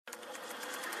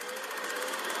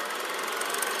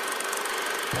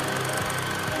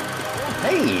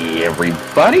Hey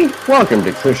everybody, welcome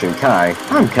to Kush and Kai.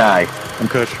 I'm Kai. I'm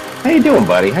Kush. How you doing,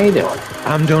 buddy? How you doing?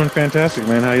 I'm doing fantastic,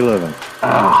 man. How you living?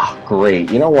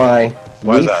 Great. You know why?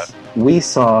 Why is that? We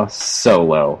saw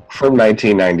Solo from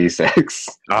 1996.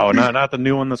 Oh, not the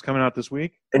new one that's coming out this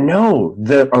week? No,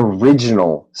 the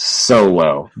original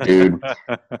Solo, dude.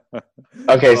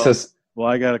 Okay, Well,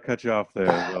 I got to cut you off there.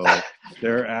 Well,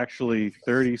 there are actually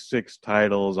 36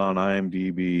 titles on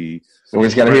IMDb. We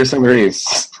just got to hear some of these.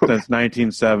 Since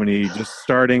 1970, just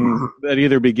starting that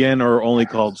either begin or only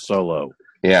called Solo.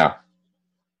 Yeah.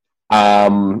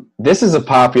 This is a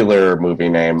popular movie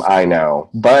name, I know.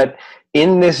 But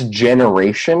in this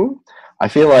generation, I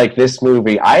feel like this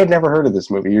movie, I had never heard of this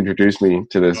movie. You introduced me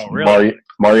to this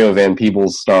Mario Van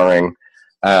Peebles starring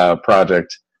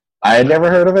project. I had never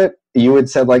heard of it. You had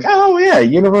said like, oh yeah,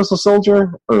 Universal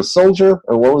Soldier, or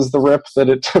what was the rip that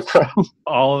it took from?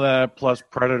 All of that, plus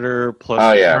Predator, plus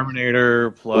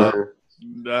Terminator, plus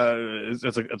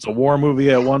it's a war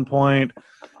movie at one point.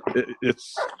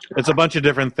 It's a bunch of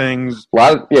different things.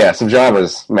 Some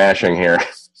genres mashing here.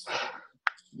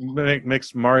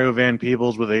 Mix Mario Van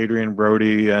Peebles with Adrian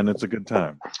Brody, and it's a good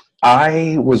time.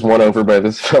 I was won over by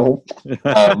this film.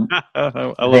 I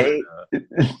love it.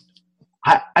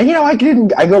 I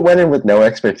went in with no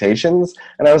expectations,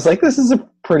 and I was like, this is a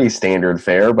pretty standard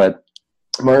fare, but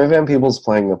Mario Van Peebles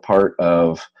playing the part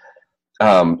of,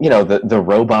 the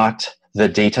robot, the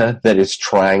Data that is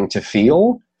trying to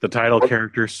feel. The title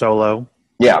character, Solo.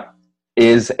 Yeah,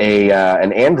 is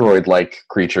an android-like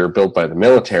creature built by the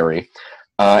military.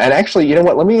 And actually, you know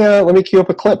what? Let me cue up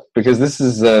a clip, because this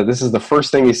is the first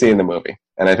thing you see in the movie,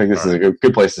 and I think this is a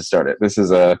good place to start it. This is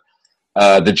the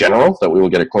general that we will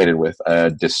get acquainted with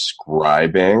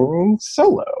describing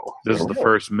Solo. This is the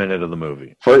first minute of the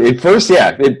movie.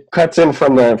 It cuts in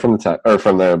from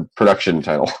the production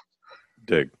title.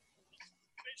 Dig.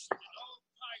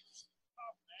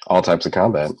 All types of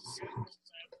combat.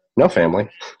 No family.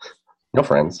 No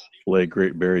friends. Late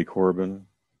great Barry Corbin.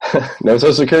 No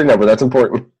social security number. That's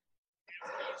important.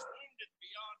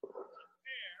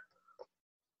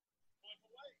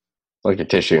 Like a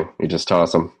tissue. You just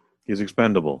toss them. He's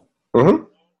expendable. Mm-hmm.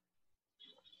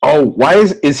 Oh, why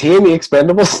is he in the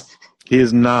Expendables? He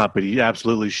is not, but he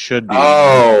absolutely should be.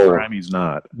 Oh. He's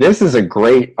not. This is a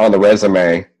great on the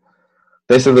resume.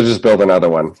 They said they'll just build another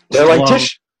one. They're like,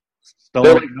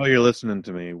 Stallone, I know you're listening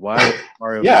to me. Why is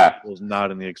Mario Van Peebles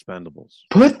not in the Expendables?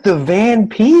 Put the Van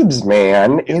Peebles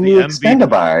man in the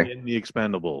Expendables. In the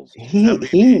Expendables.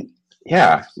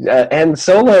 And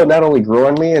Solo not only grew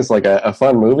on me as like a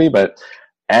fun movie, but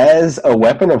as a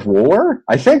weapon of war,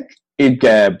 I think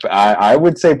I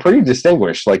would say pretty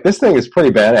distinguished. Like, this thing is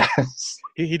pretty badass.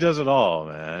 He does it all,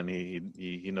 man.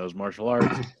 He knows martial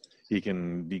arts. He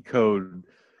can decode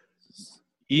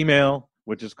email,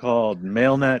 which is called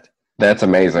MailNet. That's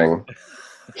amazing.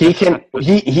 He can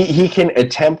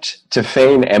attempt to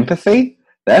feign empathy.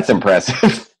 That's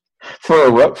impressive for a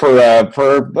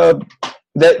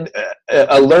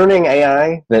learning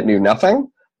AI that knew nothing.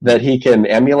 That he can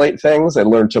emulate things and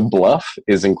learn to bluff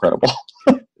is incredible.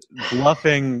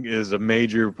 Bluffing is a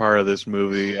major part of this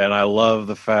movie, and I love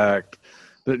the fact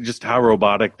that just how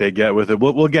robotic they get with it.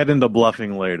 We'll get into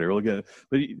bluffing later.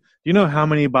 But you know how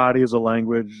many bodies of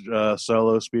language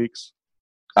Solo speaks?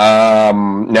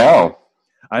 No.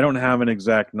 I don't have an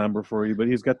exact number for you, but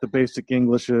he's got the basic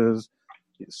Englishes,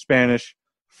 Spanish,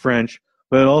 French,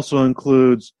 but it also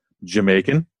includes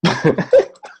Jamaican.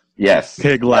 Yes.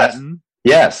 Pig Latin.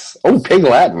 Yes. Oh, Pig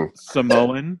Latin.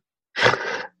 Samoan.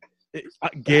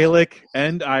 Gaelic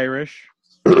and Irish.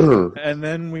 And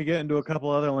then we get into a couple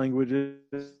other languages.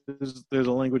 There's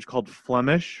a language called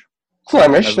Flemish.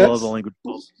 As well as a language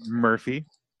called Murphy.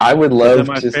 I would love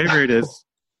my favorite is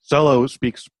Solo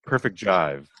speaks perfect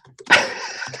jive.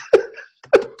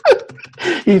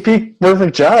 He speaks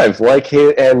perfect jive,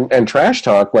 and trash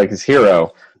talk like his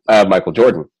hero, Michael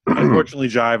Jordan. Unfortunately,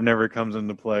 jive never comes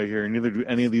into play here, neither do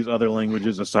any of these other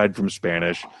languages aside from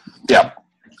Spanish. Yeah.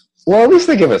 Well, at least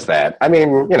they give us that. I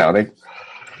mean,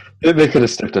 they could have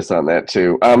stiffed us on that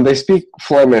too. They speak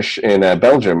Flemish in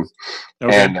Belgium,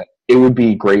 and it would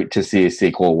be great to see a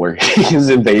sequel where he's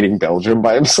invading Belgium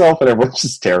by himself and everyone's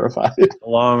just terrified. A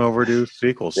long overdue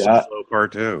sequel, Solo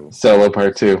Part 2. Solo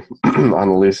Part 2 on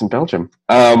the loose in Belgium.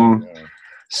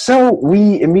 So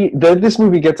this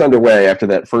movie gets underway after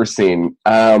that first scene.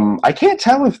 I can't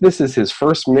tell if this is his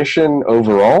first mission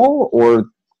overall or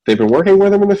they've been working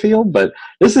with him in the field, but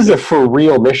this is a for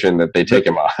real mission that they take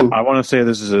him on. I want to say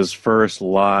this is his first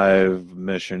live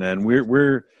mission, and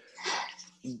we're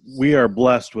we are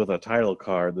blessed with a title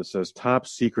card that says "Top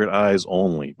Secret Eyes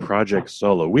Only, Project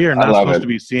Solo." We are not supposed to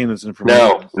be seeing this information.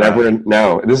 No, never.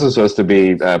 No, this is supposed to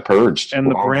be purged. And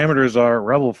the parameters are: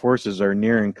 Rebel forces are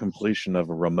nearing completion of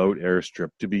a remote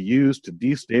airstrip to be used to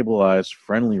destabilize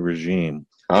friendly regime.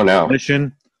 Oh no!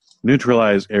 Mission: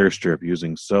 neutralize airstrip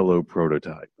using Solo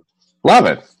prototype. Love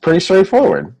it. Pretty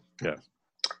straightforward. Yeah.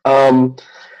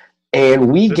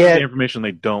 And we get the information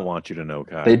they don't want you to know,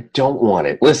 Kyle. They don't want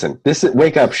it. Listen,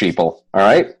 wake up, sheeple. All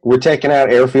right, we're taking out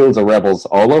airfields of rebels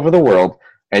all over the world,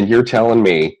 and you're telling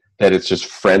me that it's just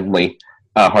friendly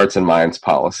hearts and minds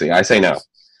policy. I say no.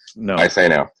 No, I say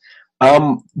no.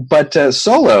 But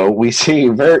Solo, we see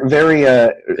very, very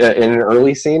in an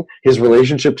early scene, his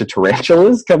relationship to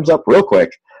tarantulas comes up real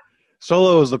quick.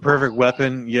 Solo is the perfect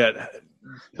weapon, yet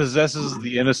possesses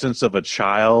the innocence of a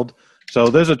child. So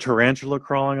there's a tarantula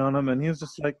crawling on him, and he's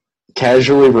just like...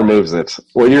 Casually removes it.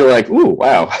 Well, you're like, ooh,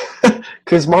 wow.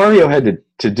 Because Mario had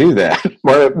to do that.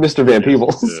 Mr. Van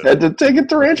Peebles had to take a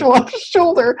tarantula off his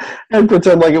shoulder and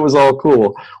pretend like it was all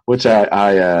cool, which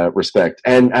I respect.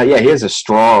 And, he has a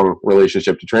strong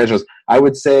relationship to tarantulas. I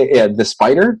would say the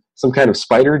spider, some kind of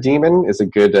spider demon, is a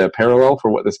good parallel for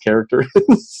what this character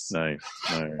is. Nice.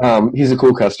 He's a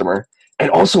cool customer. And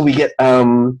also we get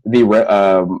the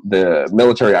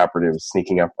military operatives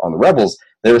sneaking up on the rebels.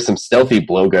 There was some stealthy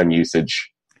blowgun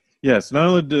usage. Yes, not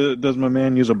only does my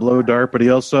man use a blow dart, but he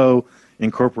also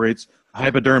incorporates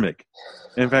hypodermic.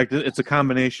 In fact, it's a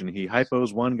combination. He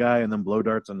hypos one guy and then blow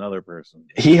darts another person.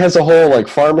 He has a whole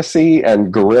pharmacy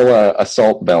and guerrilla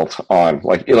assault belt on.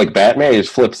 Like Batman, he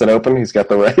just flips it open. He's got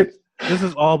the right... This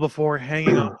is all before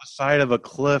hanging off the side of a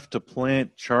cliff to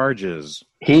plant charges.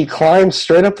 He climbs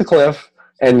straight up the cliff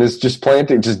and is just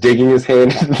digging his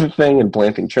hand into the thing and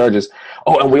planting charges.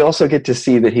 Oh, and we also get to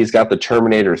see that he's got the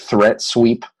Terminator threat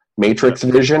sweep matrix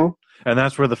vision. And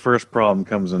that's where the first problem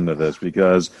comes into this,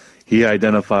 because he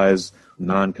identifies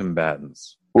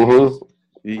non-combatants. Mm-hmm.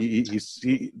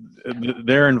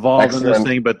 They're involved in this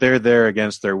thing, but they're there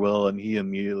against their will, and he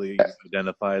immediately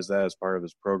identifies that as part of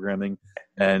his programming,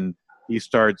 and he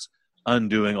starts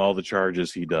undoing all the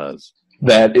charges he does.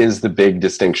 That is the big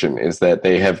distinction, is that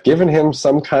they have given him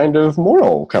some kind of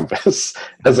moral compass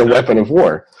as a weapon of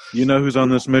war. You know who's on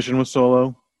this mission with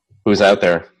Solo? Who's out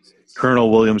there? Colonel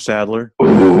William Sadler.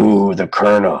 Ooh, the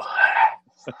Colonel.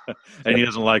 And he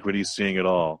doesn't like what he's seeing at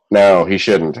all. No, he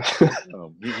shouldn't.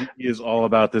 He is all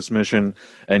about this mission,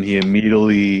 and he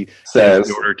immediately says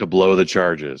the order to blow the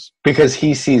charges. Because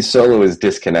he sees Solo as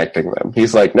disconnecting them.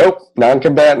 He's like, nope,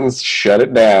 non-combatants, shut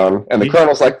it down. And the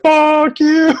Colonel's like, fuck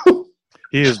you.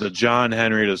 He is the John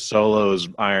Henry to Solo's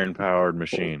iron-powered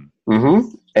machine.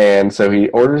 Mm-hmm. And so he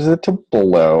orders it to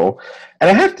blow. And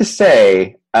I have to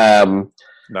say...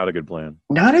 not a good plan.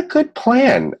 Not a good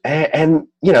plan. And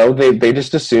they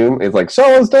just assume it's like,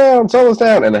 Solo's down.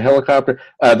 And the helicopter,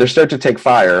 they start to take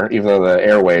fire, even though the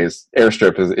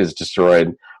airstrip is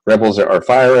destroyed. Rebels are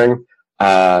firing.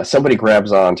 Somebody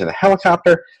grabs onto the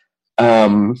helicopter.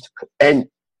 What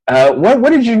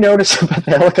did you notice about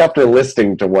the helicopter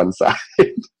listing to one side?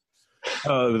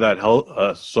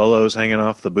 That Solo's hanging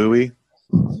off the buoy.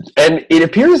 And it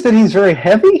appears that he's very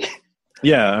heavy.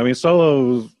 Yeah, I mean,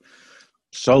 Solo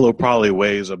probably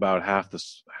weighs about half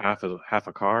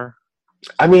a car.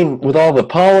 I mean, with all the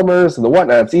polymers and the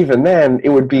whatnots, even then, it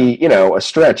would be, a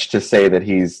stretch to say that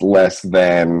he's less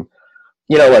than,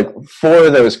 like 4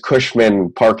 of those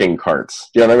Cushman parking carts.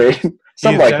 You know what I mean?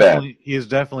 Something like that. He is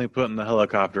definitely putting the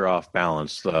helicopter off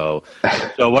balance, though.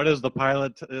 So what does the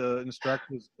pilot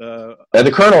instruct?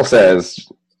 The Colonel says...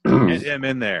 Get him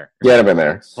in there. Get him in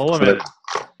there. Pull him in.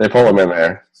 They pull him in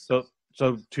there. So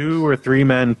 2 or 3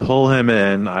 men pull him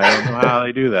in. I don't know how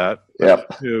they do that.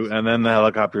 Yep. 2, and then the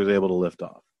helicopter is able to lift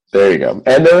off. There you go.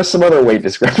 And there are some other weight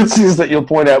discrepancies that you'll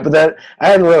point out, but that I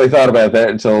hadn't really thought about that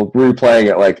until replaying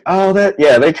it. Like,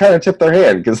 they kind of tipped their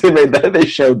hand because they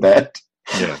showed that.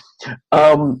 Yeah.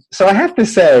 So I have to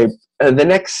say, the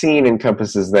next scene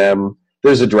encompasses them.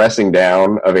 There's a dressing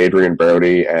down of Adrian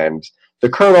Brody, and the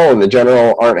Colonel and the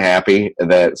General aren't happy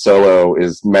that Solo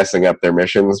is messing up their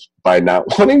missions by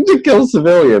not wanting to kill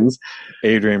civilians.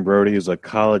 Adrian Brody is a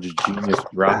college genius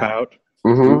dropout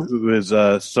who is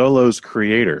Solo's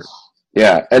creator.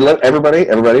 Yeah, and everybody,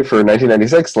 for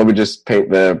 1996, let me just paint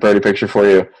the Brody picture for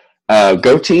you.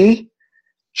 Goatee,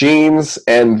 jeans,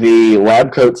 and the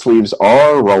lab coat sleeves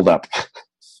are rolled up.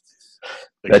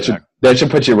 Exactly. That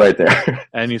should put you right there.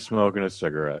 And he's smoking a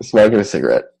cigarette. So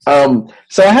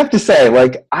I have to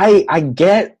say, I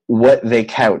get what they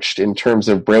couched in terms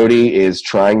of Brody is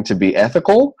trying to be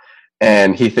ethical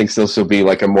and he thinks this will be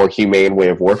like a more humane way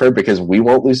of warfare because we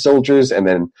won't lose soldiers, and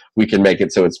then we can make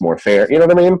it so it's more fair. You know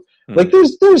what I mean? Like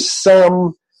there's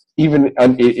some, even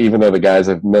though the guys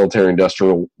of military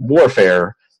industrial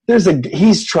warfare,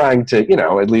 he's trying to,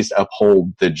 at least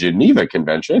uphold the Geneva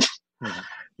Convention.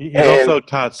 He also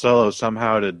taught Solo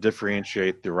somehow to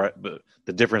differentiate the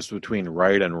difference between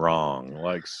right and wrong.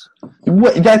 Like,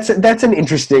 that's an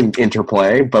interesting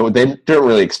interplay, but they don't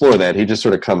really explore that. He just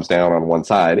sort of comes down on one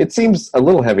side. It seems a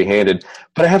little heavy-handed,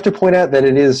 but I have to point out that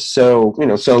it is so,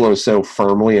 Solo is so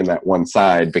firmly in that one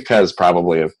side because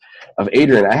probably of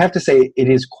Adrian. I have to say it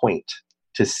is quaint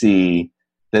to see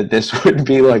that this would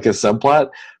be like a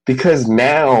subplot, because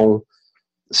now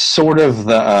sort of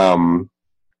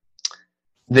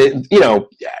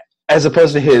as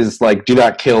opposed to his like do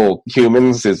not kill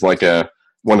humans is like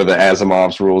one of the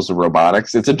Asimov's rules of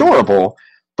robotics. It's adorable,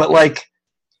 but like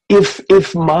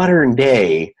if modern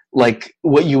day, like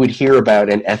what you would hear about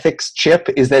an ethics chip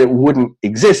is that it wouldn't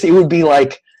exist. It would be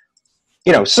like,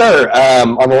 sir,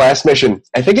 on the last mission,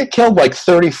 I think it killed like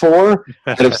 34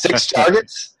 out of 6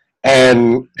 targets.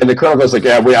 And the colonel goes like,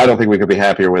 I don't think we could be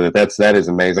happier with it. That is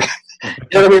amazing. You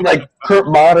know what I mean? Like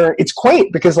modern, it's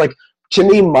quaint because like, to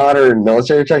me, modern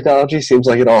military technology seems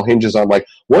like it all hinges on like,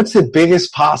 what's the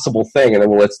biggest possible thing? And then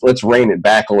let's rein it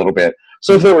back a little bit.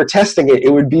 So if they were testing it,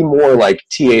 it would be more like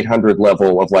T-800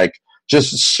 level of like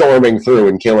just storming through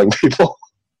and killing people.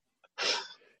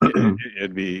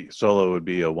 Solo would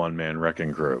be a one-man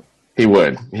wrecking crew. He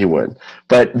would.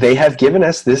 But they have given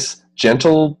us this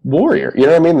gentle warrior. You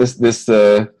know what I mean? This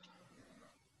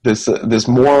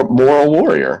moral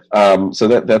warrior. So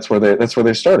that's where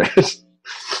they started.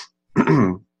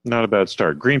 Not a bad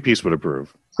start. Greenpeace would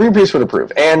approve.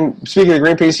 And speaking of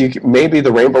Greenpeace, maybe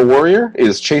the Rainbow Warrior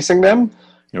is chasing them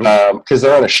because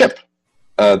they're on a ship.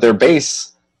 Their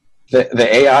base, the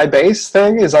AI base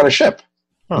thing, is on a ship.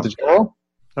 Huh. The general.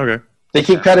 Okay. They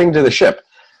keep cutting to the ship.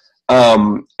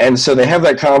 And so they have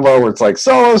that convo where it's like,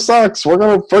 Solo sucks, we're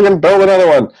gonna friggin' build another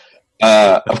one.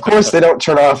 Of course, they don't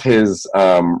turn off his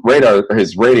radar or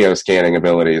his radio scanning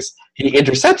abilities. He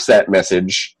intercepts that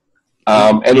message.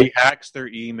 And he hacks their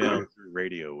email through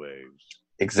radio waves.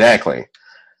 Exactly.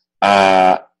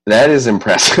 That is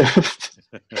impressive.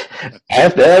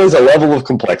 That is a level of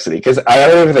complexity, because I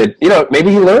don't know if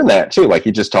maybe he learned that too. Like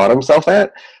he just taught himself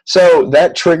that. So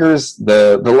that triggers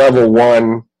the level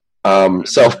 1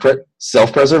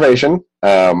 self-preservation,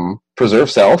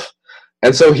 preserve self,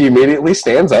 and so he immediately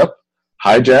stands up,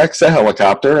 hijacks a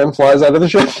helicopter, and flies out of the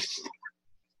ship.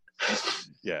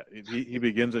 Yeah, he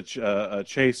begins a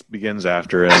chase begins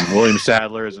after him. William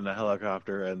Sadler is in the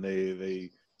helicopter, and they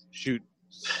shoot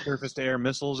surface-to-air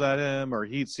missiles at him, or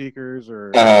heat seekers,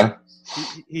 or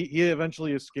he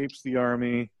eventually escapes the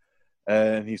army,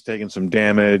 and he's taking some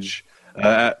damage.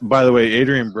 By the way,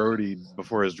 Adrian Brody,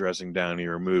 before his dressing down, he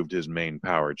removed his main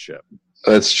power chip.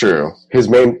 That's true. His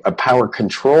main power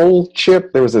control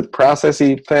chip. There was a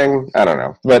processy thing. I don't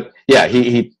know, but yeah,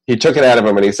 he took it out of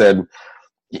him, and he said,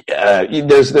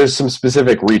 there's some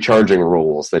specific recharging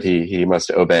rules that he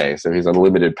must obey. So he's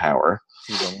unlimited power.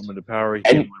 He's unlimited power. He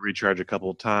can only recharge a couple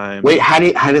of times. Wait, how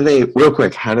do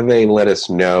they let us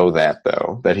know that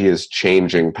though, that he is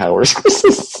changing power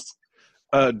sources?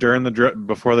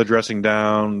 Before the dressing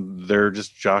down, they're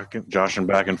just joshing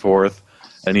back and forth,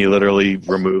 and he literally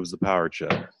removes the power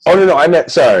chip. Oh no!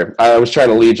 Sorry, I was trying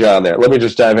to lead you on there. Let me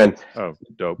just dive in. Oh,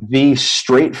 dope. The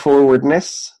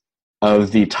straightforwardness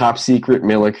of the top secret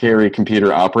military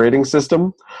computer operating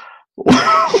system,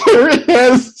 where it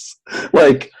has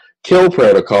like kill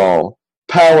protocol,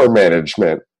 power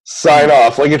management, sign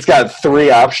off. Like it's got 3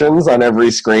 options on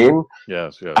every screen.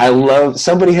 Yes. I love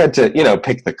somebody had to,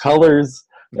 pick the colors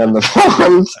and the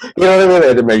fonts. You know what I mean? They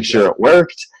had to make sure it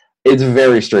worked. It's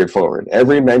very straightforward.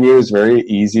 Every menu is very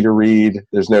easy to read.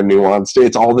 There's no nuance to it.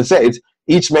 It's all the same.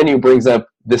 Each menu brings up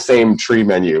the same tree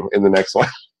menu in the next one.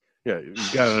 Yeah,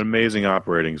 you've got an amazing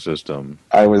operating system.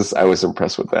 I was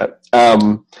impressed with that.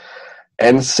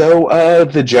 And so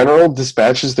the general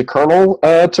dispatches the colonel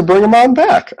to bring him on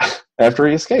back after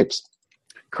he escapes.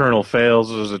 Colonel fails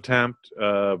his attempt,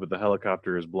 but the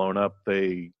helicopter is blown up.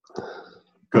 They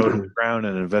go to the ground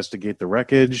and investigate the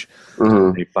wreckage.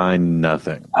 Mm-hmm. They find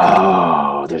nothing.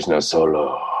 Oh, there's no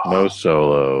Solo. No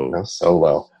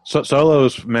Solo. So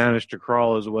Solo's managed to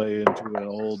crawl his way into an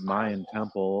old Mayan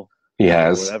temple. He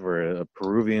has. Whatever, a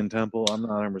Peruvian temple. I'm not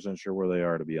 100% sure where they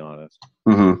are, to be honest.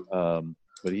 Mm-hmm.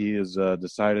 But he has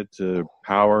decided to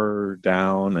power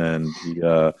down, and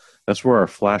that's where our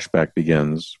flashback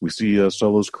begins. We see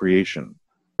Solo's creation.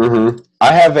 Mm-hmm.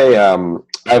 I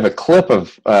I have a clip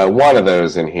of one of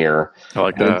those in here. I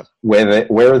like that.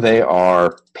 Where they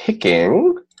are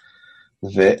picking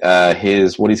what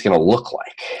he's going to look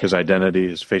like. His identity,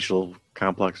 his facial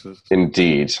complexes.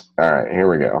 Indeed. All right, here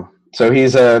we go. So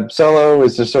he's Solo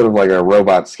is just sort of like a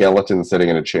robot skeleton sitting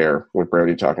in a chair with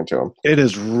Brody talking to him. It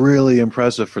is really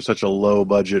impressive for such a low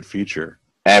budget feature.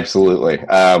 Absolutely. They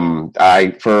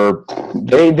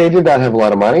did not have a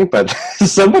lot of money, but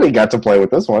somebody got to play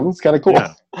with this one. It's kind of cool.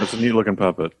 Yeah, it's a neat looking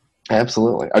puppet.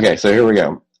 Absolutely. Okay, so here we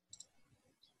go.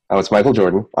 Oh, it's Michael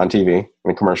Jordan on TV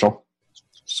in a commercial.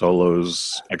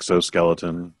 Solo's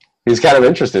exoskeleton. He's kind of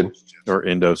interested. Or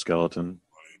endoskeleton.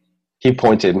 He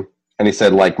pointed and he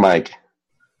said, like Mike,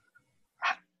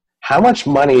 how much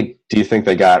money do you think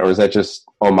they got? Or is that just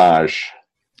homage?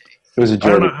 It was a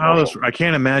Jordan. I don't know how this. I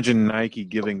can't imagine Nike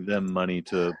giving them money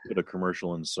to put a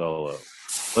commercial in Solo.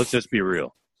 Let's just be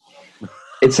real.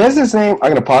 It says his name. I'm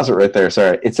going to pause it right there.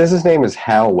 Sorry. It says his name is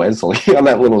Hal Wesley on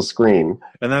that little screen.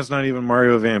 And that's not even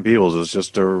Mario Van Peebles. It's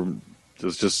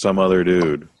just some other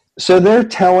dude. So they're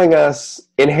telling us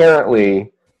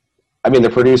inherently, I mean, the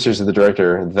producers and the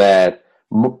director, that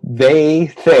they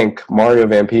think Mario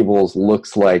Van Peebles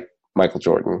looks like Michael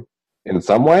Jordan in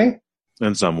some way.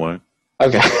 In some way.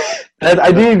 Okay.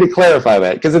 I do need to clarify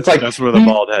that because it's like that's where the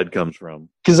bald head comes from.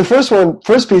 Because the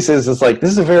first piece is like this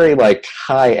is a very like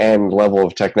high end level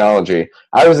of technology.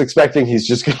 I was expecting he's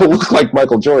just going to look like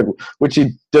Michael Jordan, which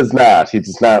he does not. He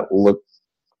does not look.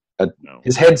 No.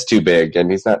 His head's too big and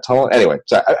he's not tall. Anyway,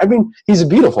 so I mean he's a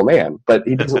beautiful man, but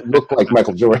he doesn't look like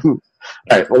Michael Jordan.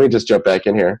 All right, let me just jump back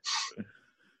in here.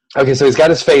 Okay, so he's got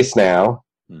his face now.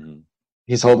 Mm-hmm.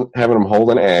 He's having him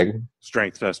hold an egg.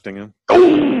 Strength testing him.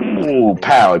 Oh,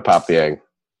 pow! He popped the egg.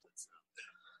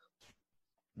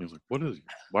 He's like, "What is he?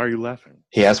 Why are you laughing?"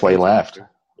 He asked why he laughed.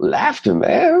 Laughter,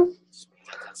 man.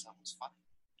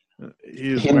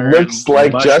 He looks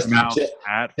like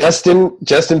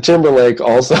Justin Timberlake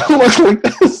also looks like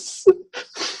this.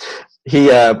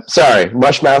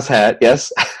 Mush Mouse hat,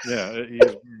 yes. Yeah, he's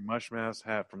wearing Mush Mouse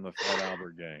hat from the Fat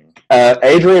Albert Gang.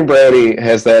 Adrian Brody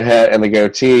has that hat and the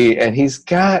goatee, and he's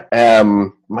got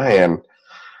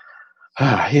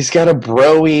he's got a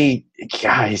broy.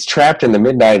 God, he's trapped in the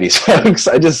mid '90s, folks.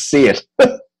 I just see it.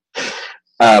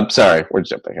 Sorry, we're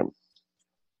jumping him.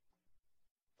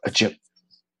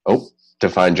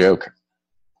 Define joke.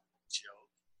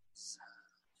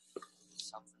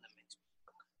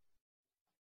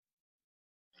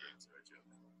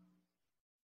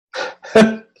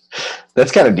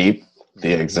 That's kind of deep.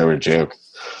 The eggs are a joke.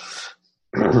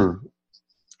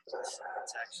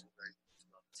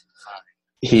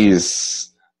 He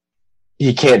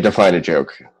can't define a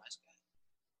joke.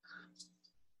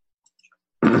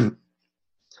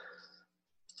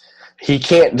 He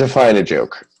can't define a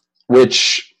joke,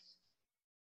 which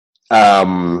I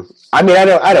mean,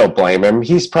 I don't blame him.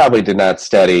 He's probably did not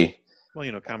study.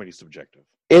 Well, comedy's subjective.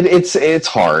 It's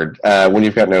hard when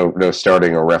you've got no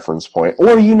starting or reference point,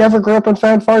 or you never grew up and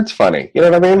found farts funny. You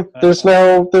know what I mean? There's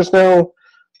no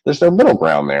middle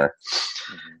ground there.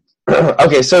 Mm-hmm.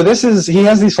 Okay, so he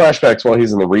has these flashbacks while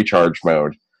he's in the recharge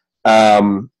mode,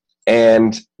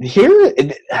 and here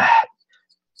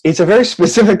it's a very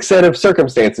specific set of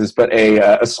circumstances. But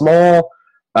a small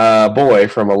boy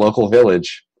from a local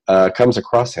village comes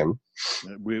across him.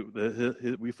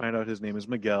 We find out his name is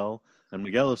Miguel. And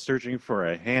Miguel is searching for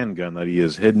a handgun that he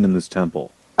has hidden in this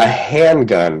temple. A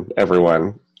handgun,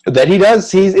 everyone. That he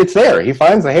does. It's there. He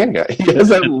finds a handgun.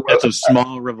 It's a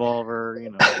small revolver,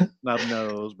 not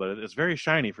nose, but it's very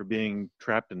shiny for being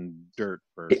trapped in dirt.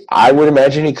 I would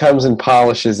imagine he comes and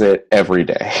polishes it every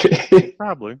day.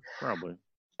 Probably.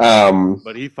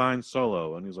 But he finds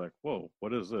Solo, and he's like, "Whoa,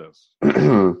 what is this?"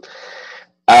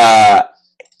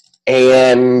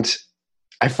 And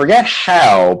I forget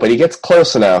how, but he gets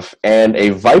close enough, and a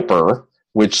Viper,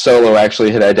 which Solo actually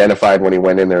had identified when he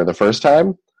went in there the first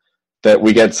time, that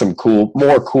we get some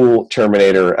more cool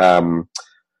Terminator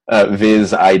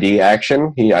Viz ID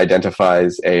action. He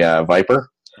identifies a Viper.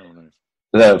 Oh, nice.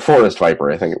 The Forest Viper,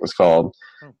 I think it was called.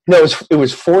 Oh. No, it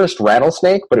was Forest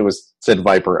Rattlesnake, but it said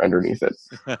Viper underneath it.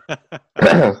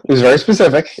 It was very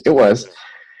specific. It was.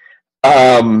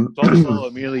 Solo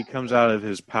immediately comes out of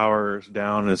his power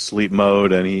down, his sleep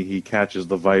mode, and he catches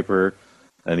the Viper,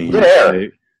 and he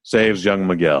saves young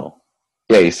Miguel.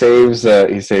 Yeah, he saves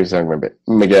young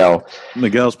Miguel.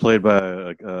 Miguel's played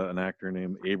by an actor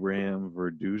named Abraham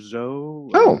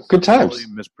Verduzco. Oh, good times.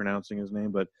 I'm mispronouncing his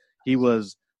name, but he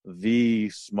was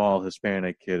the small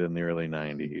Hispanic kid in the early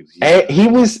 '90s.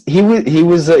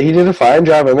 He did a fine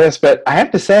job in this, but I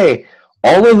have to say,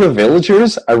 all of the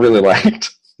villagers I really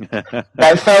liked.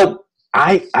 That felt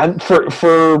I'm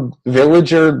for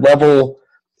villager level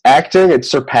acting, it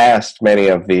surpassed many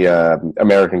of the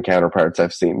American counterparts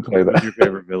I've seen play that. Who's your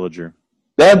favorite villager?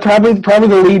 That probably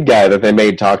the lead guy that they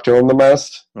made talk to him the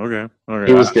most. Okay.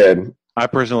 He was good. I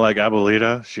personally like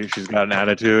Abuelita. She's got an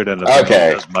attitude and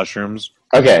does mushrooms.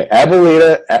 Okay,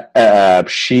 Abuelita.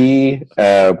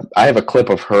 I have a clip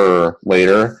of her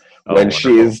later when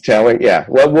she is telling. Yeah,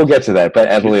 well, we'll get to that. But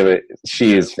Abuelita,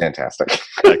 she is fantastic.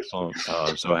 Excellent. Oh,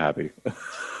 I'm so happy.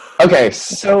 Okay,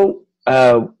 so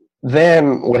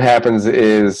then what happens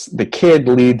is the kid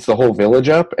leads the whole village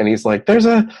up, and he's like, "There's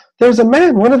a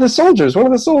man, one of the soldiers.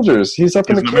 He's up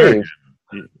in the cave.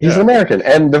 He's an American."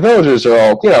 And the villagers are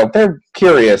all, they're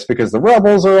curious because the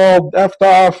rebels are all effed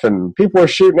off, and people are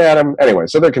shooting at them. Anyway,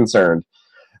 so they're concerned.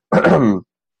 So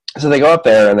they go up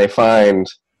there and they find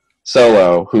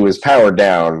Solo, who is powered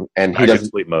down, and he doesn't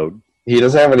sleep mode. He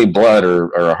doesn't have any blood or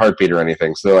a heartbeat or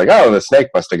anything. So they're like, "Oh, the snake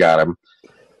must have got him."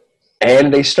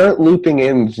 And they start looping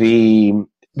in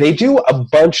they do a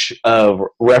bunch of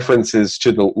references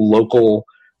to the local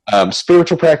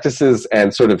spiritual practices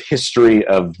and sort of history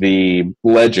of the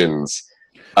legends.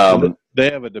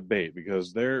 They have a debate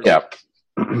because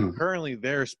currently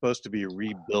they're supposed to be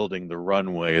rebuilding the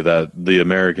runway that the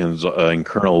Americans and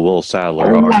Colonel Will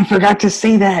Sadler are. I forgot to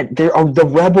say that. The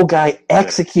rebel guy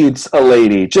executes a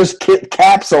lady, just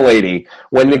caps a lady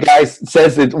when the guy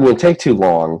says it will take too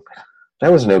long.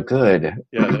 That was no good.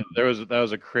 Yeah, that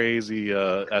was a crazy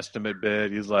estimate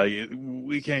bid. He's like,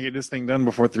 "We can't get this thing done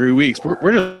before 3 weeks.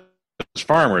 We're just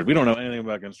farmers. We don't know anything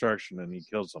about construction." And he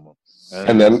kills someone.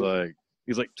 And then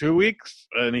he's like 2 weeks,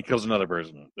 and he kills another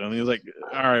person. And he's like,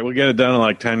 "All right, we'll get it done in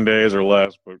like 10 days or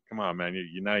less. But come on, man,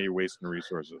 now you're wasting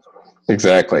resources."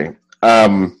 Exactly.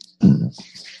 So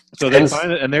they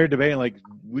find it, and they're debating like,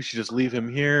 we should just leave him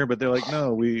here. But they're like,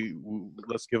 "No,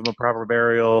 let's give him a proper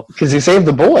burial because he saved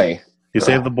the boy." He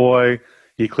saved the boy.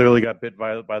 He clearly got bit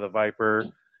by the viper.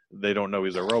 They don't know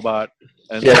he's a robot.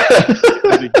 And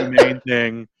the humane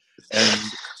thing. And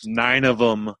 9 of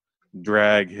them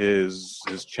drag his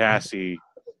chassis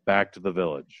back to the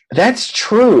village. That's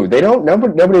true. They don't.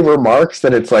 Nobody remarks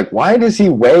that it's like, why does he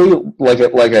weigh like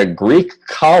a Greek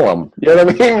column? You know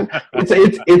what I mean?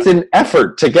 It's an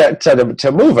effort to get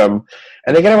to move him.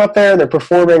 And they get him up there, and they're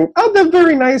performing. Oh, they're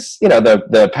very nice.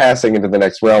 The passing into the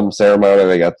next realm ceremony.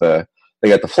 They got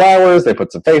the flowers. They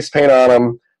put some face paint on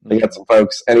him. They got some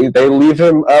folks, and they leave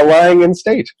him lying in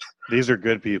state. These are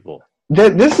good people.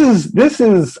 This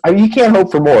is. I mean, you can't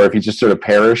hope for more if you just sort of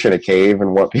perish in a cave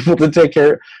and want people to take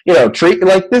care. Treat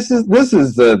like this is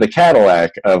the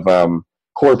Cadillac of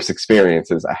corpse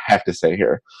experiences. I have to say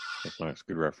here. That's nice.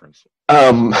 Good reference.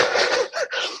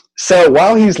 So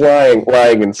while he's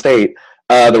lying in state,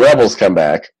 the rebels come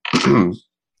back.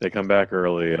 They come back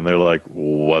early, and they're like,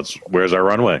 "Where's our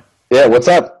runway?" Yeah, what's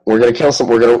up? We're gonna kill some.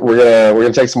 We're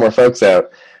gonna take some more folks out.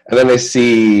 And then they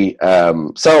see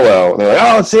Solo, and they're like,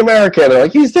 "Oh, it's the American." And they're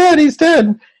like, "He's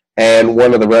dead." And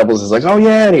one of the rebels is like, "Oh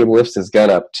yeah," and he lifts his gun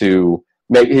up to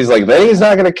make. He's like, "Then he's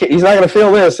not gonna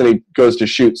feel this," and he goes to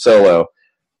shoot Solo.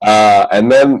 And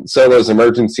then Solo's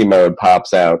emergency mode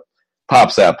pops up,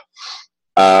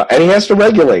 and he has to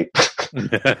regulate.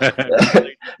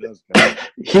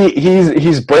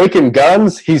 He's breaking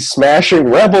guns. He's smashing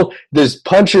rebel. There's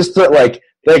punches that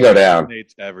they go down.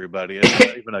 It's everybody. It's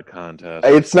not even a contest.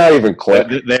 It's not even close.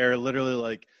 They're literally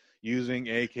like using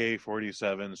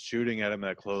AK-47s, shooting at him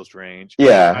at close range.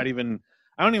 Yeah. I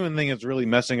don't even think it's really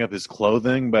messing up his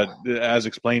clothing, but as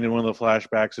explained in one of the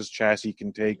flashbacks, his chassis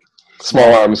can take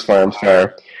small arms, firearms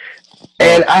fire.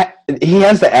 And he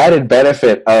has the added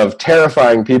benefit of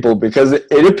terrifying people because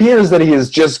it appears that he has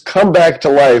just come back to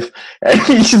life and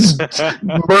he's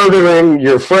murdering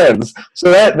your friends.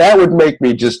 So that would make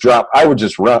me just drop. I would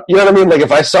just run. You know what I mean? Like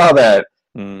if I saw that,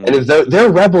 and if they're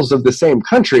rebels of the same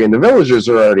country and the villagers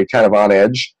are already kind of on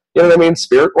edge, you know what I mean?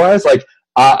 Spirit-wise, like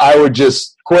I would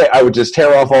just quit. I would just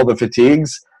tear off all the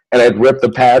fatigues. And I'd rip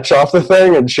the patch off the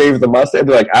thing and shave the mustache. I'd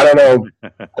be like, I don't know.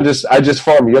 I just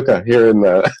farm yucca here in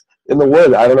the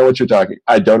wood. I don't know what you're talking.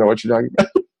 I don't know what you're talking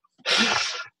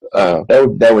about.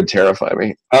 That would terrify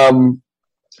me.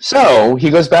 So he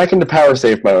goes back into power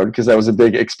safe mode because that was a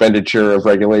big expenditure of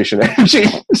regulation energy,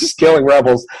 just killing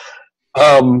rebels.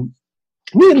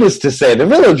 Needless to say, the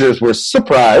villagers were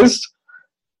surprised.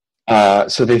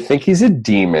 So they think he's a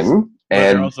demon,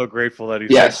 and they're also grateful that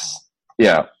he's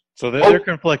yeah. So they're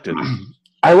conflicted.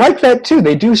 I like that too.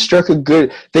 They do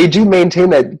maintain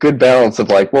that good balance of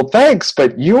like, well, thanks,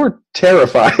 but you're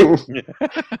terrifying.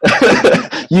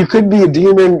 You could be a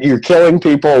demon. You're killing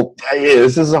people.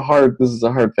 This is a hard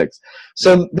fix.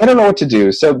 So they don't know what to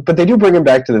do. But they do bring him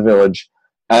back to the village,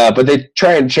 But they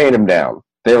try and chain him down.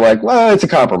 They're like, well, it's a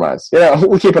compromise.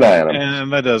 We'll keep an eye on him.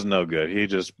 And that does no good. He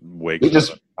just wakes up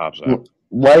and pops out.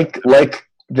 Like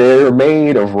they're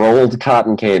made of rolled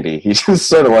cotton candy. He just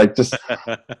sort of just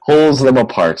pulls them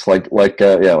apart, like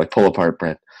pull apart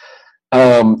bread.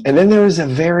 And then there was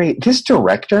this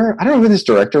director, I don't know who this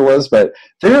director was, but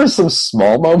there are some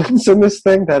small moments in this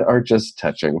thing that are just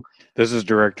touching. This is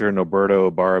director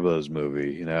Norberto Barba's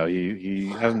movie. He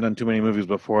hasn't done too many movies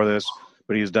before this,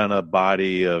 but he's done a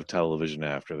body of television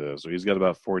after this. So he's got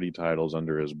about 40 titles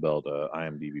under his belt,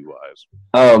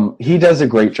 IMDb-wise. He does a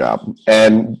great job.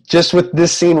 And just with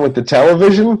this scene with the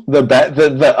television,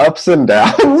 the ups and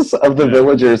downs of the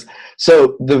villagers.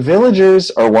 So the villagers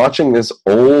are watching this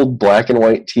old black and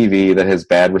white TV that has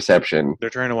bad reception. They're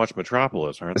trying to watch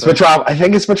Metropolis, aren't they? I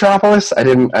think it's Metropolis. I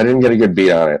didn't get a good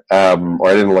beat on it, or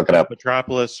I didn't look it up.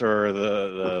 Metropolis or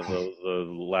the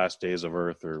Last Days of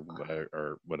Earth or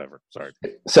whatever. Sorry.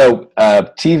 So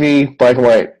TV, black and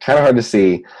white, kind of hard to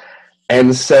see.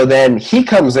 And so then he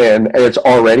comes in, and it's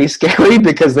already scary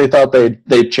because they thought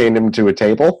they chained him to a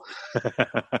table.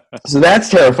 So that's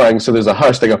terrifying. So there's a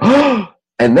hush. They go, oh!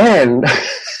 And then,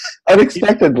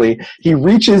 unexpectedly, he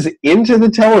reaches into the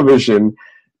television,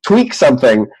 tweaks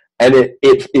something, and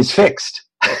it is fixed.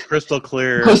 It's crystal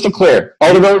clear. Crystal clear.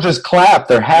 All the villagers clap.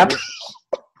 They're happy.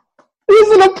 There's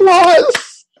an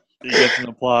applause. He gets an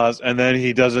applause, and then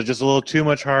he does it just a little too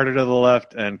much harder to the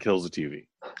left and kills the TV.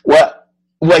 Well,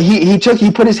 he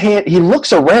put his hand, he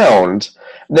looks around,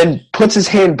 then puts his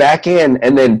hand back in,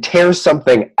 and then tears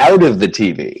something out of the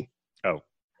TV. Oh.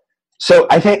 So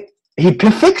I think he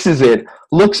fixes it,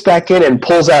 looks back in, and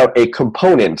pulls out a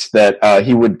component that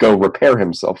he would go repair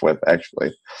himself with,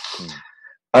 actually.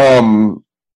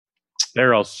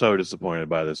 They're all so disappointed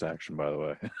by this action, by the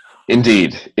way.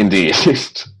 Indeed.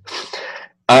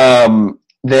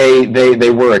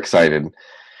 They were excited.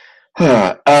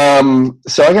 So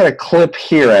I got a clip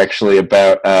here, actually,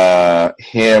 about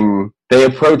him. They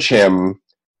approach him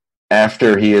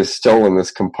after he has stolen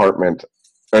this compartment.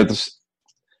 Actually,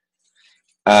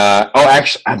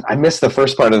 I missed the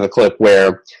first part of the clip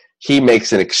where he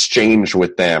makes an exchange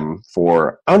with them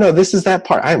for, oh no, this is that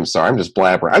part. I'm sorry, I'm just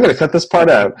blabbering. I'm going to cut this part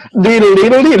out.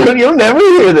 You'll never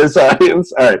hear this,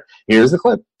 audience. All right, here's the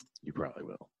clip. You probably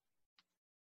will.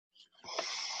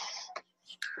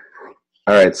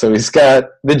 All right, so he's got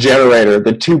the generator,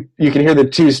 you can hear the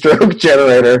two-stroke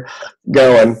generator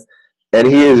going, and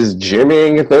he is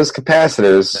jimmying those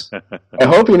capacitors. I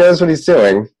hope he knows what he's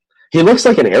doing. He looks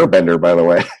like an airbender, by the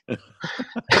way.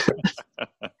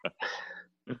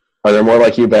 Are there more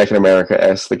like you back in America?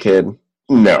 Asked the kid.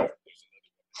 No.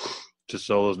 To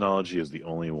Solo's knowledge, he is the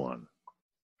only one.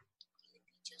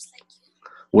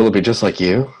 Will it be just like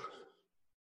you?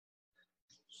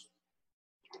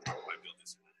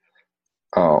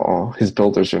 Oh, his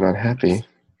builders are not happy.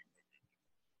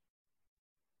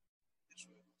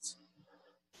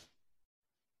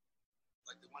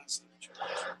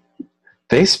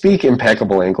 They speak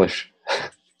impeccable English.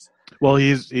 Well,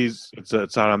 it's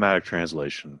automatic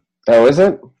translation. Oh, is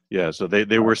it? Yeah, so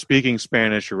they were speaking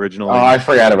Spanish originally. Oh, I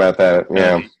forgot about that.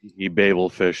 Yeah, he Babel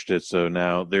fished it, so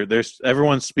now there's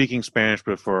everyone's speaking Spanish,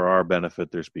 but for our benefit,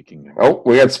 they're speaking English. Oh,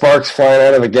 we got sparks flying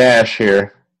out of the gash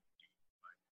here.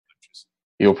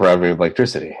 You'll provide me with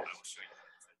electricity.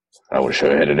 I will show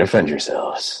you how to defend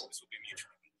yourselves.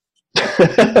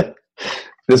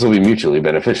 This will be mutually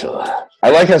beneficial. I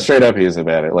like how straight up he is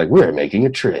about it. Like, we're making a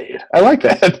trade. I like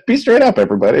that. Be straight up,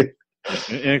 everybody.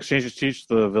 In exchange to teach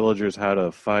the villagers how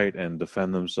to fight and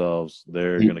defend themselves,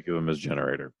 they're going to give him his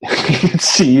generator. He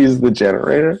gets to use the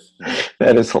generator?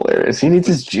 That is hilarious. He needs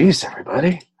his juice,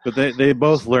 everybody. But they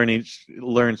both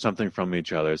learn something from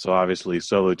each other. So obviously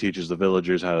Solo teaches the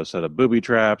villagers how to set up booby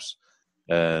traps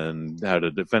and how to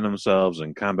defend themselves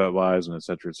and combat-wise and et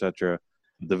cetera, et cetera.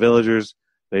 The villagers,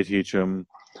 they teach them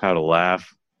how to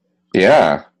laugh.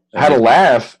 Yeah, how to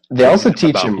laugh. They also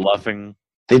teach him bluffing.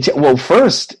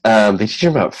 First, they teach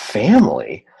him about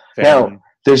family. Now,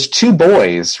 there's two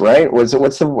boys, right? What's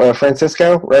the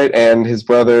Francisco, right? And his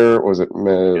brother, was it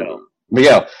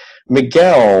Miguel?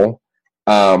 Miguel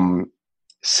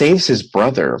saves his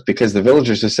brother because the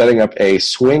villagers are setting up a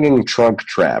swinging trunk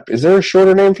trap. Is there a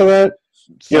shorter name for that?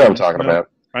 You know what I'm talking about.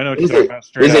 I know what you're talking about.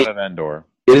 Straight out of Endor.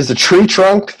 It is a tree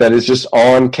trunk that is just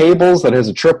on cables that has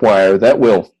a tripwire that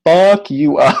will fuck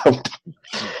you up.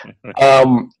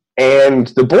 And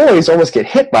the boys almost get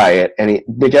hit by it, and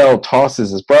Miguel tosses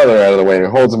his brother out of the way and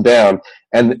holds him down.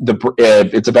 and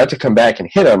it's about to come back and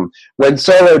hit him when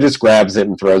Solo just grabs it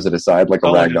and throws it aside like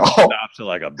a rag doll. Stops it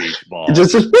like a beach ball.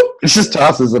 It just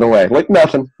tosses it away like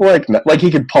nothing, like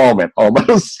he could palm it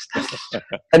almost.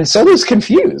 And Solo's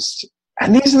confused.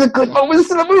 And these are the good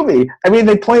moments of the movie. I mean,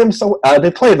 they play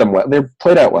them well. They're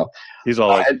played out well. He's all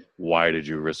like, "Why did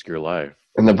you risk your life?"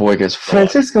 And the boy goes,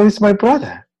 "Francisco is my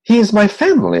brother. He is my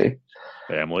family."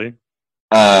 Family.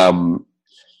 And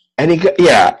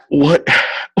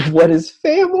what is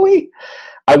family?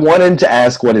 I wanted to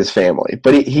ask what is family,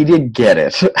 but he did get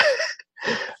it.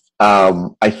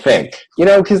 I think,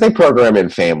 because they program in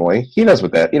family. He knows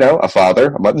what that, a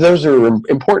father, a mother, those are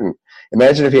important.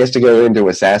 Imagine if he has to go into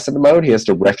assassin mode, he has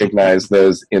to recognize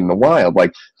those in the wild.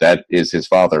 Like, that is his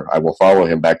father. I will follow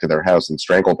him back to their house and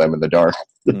strangle them in the dark.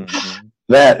 Mm-hmm.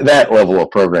 That level of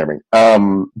programming.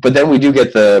 But then we do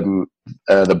get the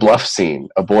bluff scene.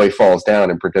 A boy falls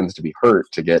down and pretends to be hurt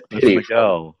to get pity.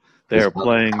 Miguel. They are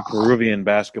playing Peruvian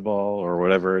basketball or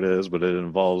whatever it is, but it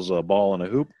involves a ball and a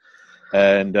hoop.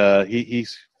 And he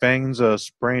fangs a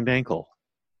sprained ankle.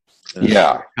 And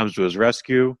comes to his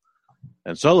rescue.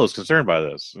 And Solo's concerned by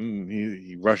this.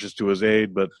 He rushes to his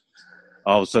aid, but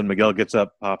all of a sudden Miguel gets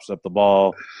up, pops up the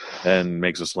ball, and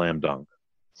makes a slam dunk.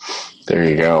 There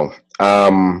you go.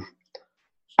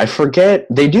 I forget.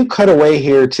 They do cut away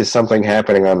here to something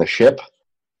happening on the ship.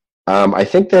 I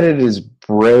think that it is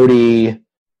Brody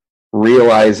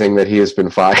realizing that he has been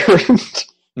fired.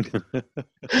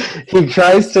 He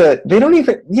tries to. They don't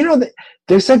even.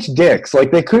 They're such dicks.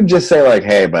 Like, they could just say, like,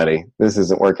 "Hey, buddy, this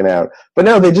isn't working out." But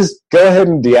no, they just go ahead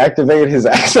and deactivate his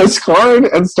access card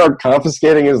and start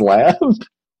confiscating his lab.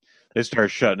 They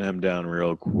start shutting him down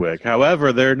real quick.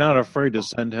 However, they're not afraid to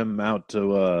send him out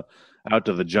to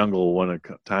the jungle when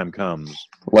time comes,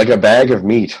 like a bag of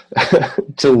meat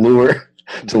to lure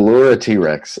a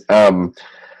T-Rex.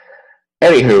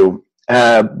 Anywho,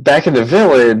 back in the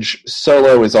village,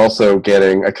 Solo is also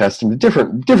getting accustomed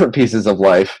to different pieces of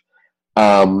life.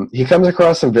 He comes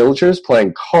across some villagers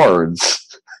playing cards.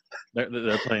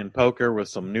 They're playing poker with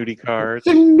some nudie cards.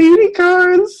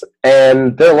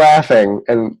 And they're laughing,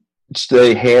 and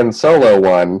they hand Solo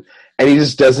one, and he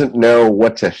just doesn't know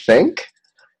what to think.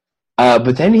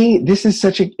 But then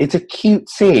it's a cute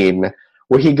scene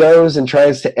where he goes and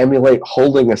tries to emulate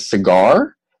holding a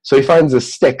cigar. So he finds a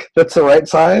stick that's the right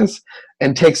size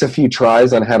and takes a few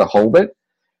tries on how to hold it.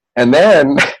 And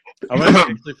then... I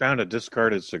actually found a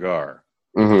discarded cigar.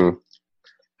 Mm-hmm.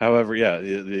 However, yeah.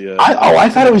 I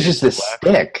thought it was just a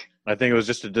stick. I think it was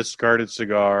just a discarded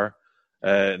cigar.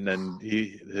 And then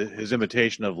his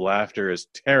imitation of laughter is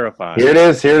terrifying. Here it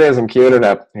is. I'm queuing it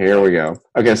up. Here we go.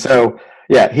 Okay, so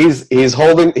yeah, he's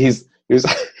holding holding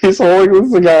the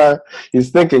cigar.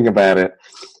 He's thinking about it,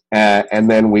 and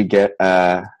then we get.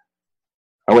 Here,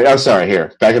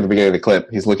 back at the beginning of the clip,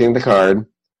 he's looking at the card.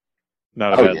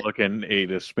 Not a bad looking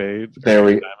 8 of spades. There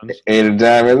we 8 of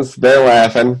diamonds. They're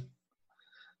laughing,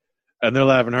 and they're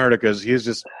laughing harder because he's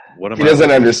just He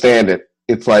doesn't understand it.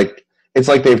 It's like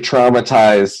they've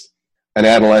traumatized an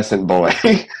adolescent boy.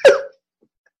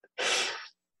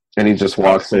 And he just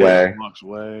walks away.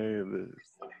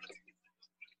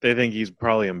 They think he's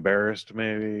probably embarrassed,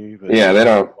 maybe. Yeah, they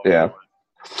don't. Yeah.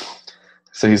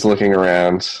 So he's looking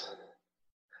around.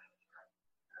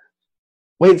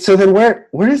 Wait, so then where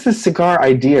does the cigar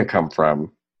idea come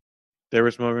from?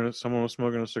 Someone was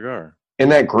smoking a cigar. In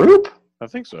that group? I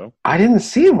think so. I didn't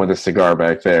see him with a cigar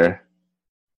back there.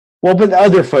 Well, but the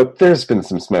other folk, there's been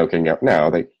some smoking up.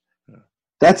 No,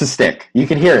 that's a stick. You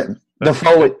can hear it. The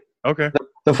Foley. Okay.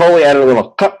 The Foley added a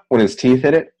little cut when his teeth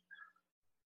hit it.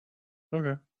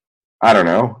 Okay. I don't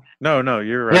know. No,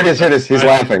 you're right. Here it is. He's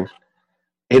laughing.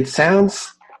 It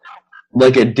sounds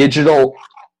like a digital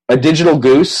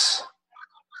goose.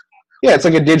 Yeah, it's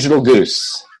like a digital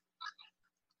goose.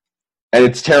 And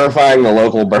it's terrifying the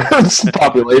local birds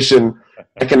population.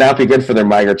 It cannot be good for their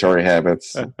migratory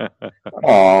habits.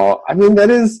 Oh, I mean,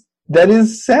 that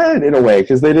is sad in a way,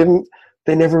 because they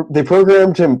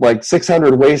programmed him like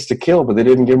 600 ways to kill, but they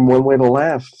didn't give him one way to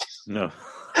laugh. No.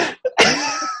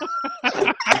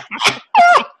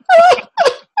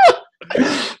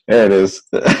 There it is.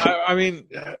 I mean,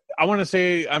 I want to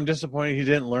say I'm disappointed he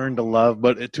didn't learn to love,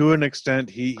 but to an extent,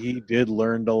 he did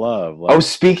learn to love.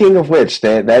 Speaking of which,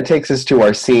 that takes us to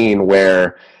our scene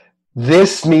where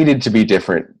this needed to be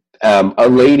different. A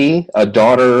lady, a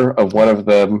daughter of one of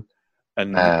them,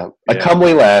 a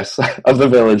comely lass of the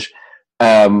village,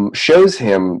 shows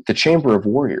him the Chamber of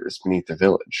Warriors beneath the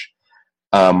village.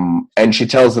 And she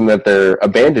tells him that they're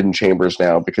abandoned chambers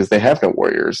now because they have no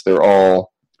warriors. They're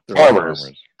all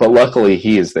farmers. But luckily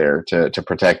he is there to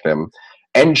protect them.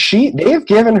 and they've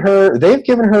given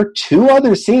her 2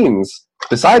 other scenes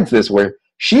besides this where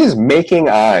she is making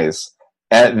eyes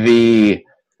at the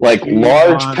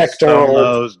large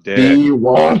pectoral. He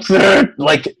wants it.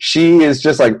 Like, she is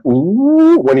just like,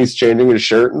 ooh, when he's changing his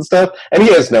shirt and stuff, and he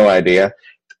has no idea.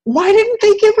 Why didn't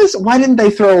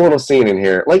they throw a little scene in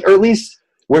here, or at least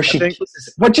where she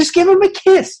kisses? But just give him a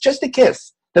kiss, just a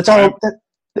kiss. That's all.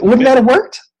 Wouldn't that have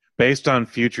worked? Based on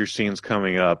future scenes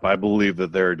coming up, I believe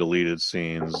that there are deleted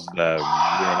scenes that we're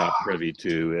not privy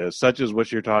to, such as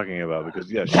what you're talking about. Because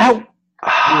she was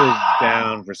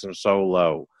down for some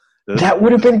solo. That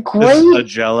would have been great. This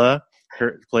is Agella,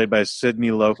 played by Sydney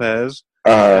Lopez,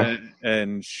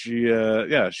 and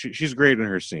she's great in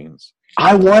her scenes.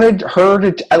 I wanted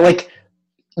her to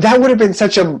that would have been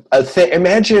such a thing.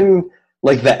 Imagine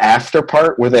the after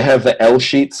part where they have the L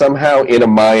sheet somehow in a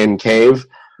Mayan cave.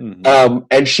 Mm-hmm.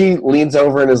 And she leans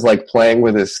over and is playing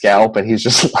with his scalp, and he's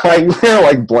just lying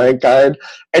there blank-eyed.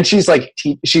 And he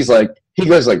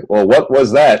goes well, what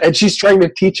was that? And she's trying to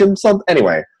teach him something.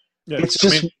 Anyway, it's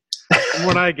just. From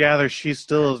what I gather, she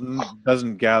still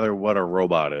doesn't gather what a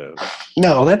robot is.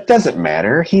 No, that doesn't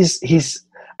matter. He's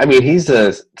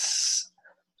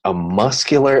a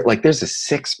muscular, there's a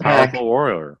 6-pack. Powerful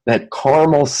warrior. That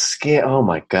caramel skin. Oh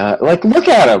my God. Look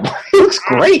at him. He looks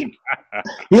great.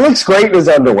 He looks great in his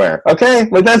underwear. Okay?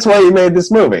 That's why he made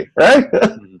this movie, right?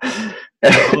 Anyway.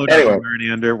 Doesn't wear any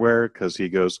underwear because he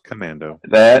goes commando.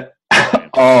 That.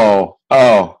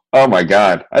 Oh my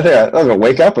God. I think I'm going to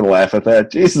wake up and laugh at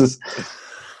that. Jesus.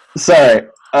 Sorry.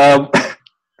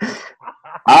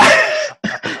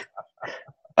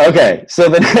 Okay, so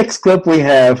the next clip we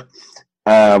have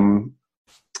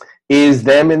is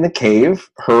them in the cave.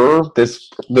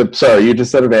 Sorry, you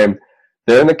just said her name.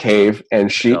 They're in the cave, and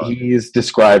he's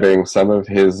describing some of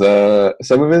his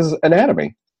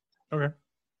anatomy. Okay.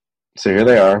 So here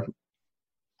they are.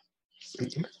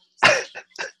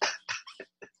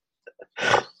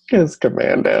 His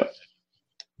commando.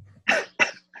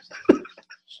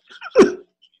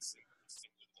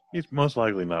 He's most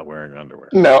likely not wearing underwear.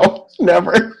 No,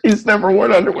 never. He's never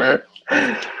worn underwear.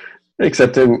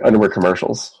 Except in underwear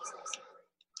commercials.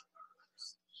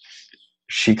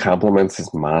 She compliments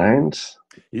his mind.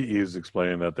 He's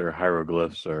explaining that their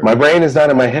hieroglyphs are... My brain is not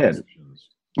in my head.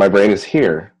 My brain is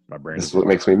here. This is what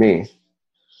makes me me.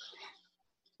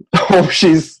 Oh,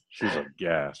 she's a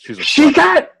gas. She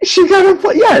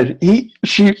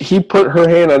put her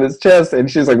hand on his chest, and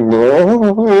she's like,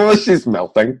 whoa, she's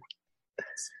melting.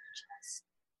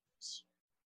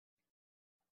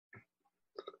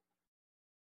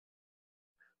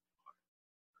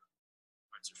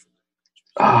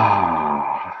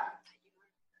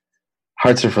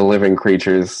 Hearts are for living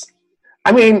creatures.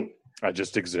 I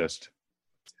just exist.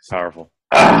 Powerful.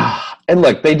 And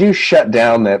look, they do shut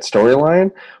down that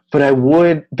storyline, but that's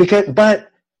where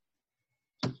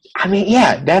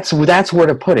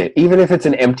to put it. Even if it's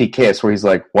an empty kiss where he's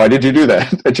like, why did you do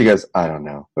that? And she goes, I don't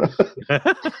know.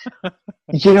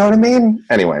 You know what I mean?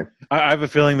 Anyway. I have a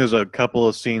feeling there's a couple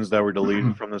of scenes that were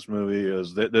deleted from this movie.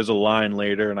 There's a line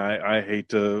later, and I hate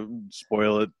to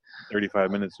spoil it 35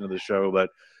 minutes into the show,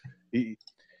 but he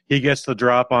gets the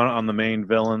drop on the main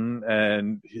villain,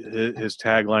 and his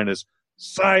tagline is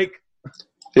 "Psych."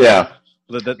 Yeah.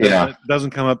 That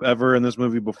doesn't come up ever in this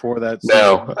movie before that.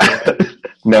 No.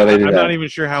 No, they did I'm not even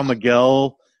sure how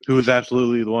Miguel, who was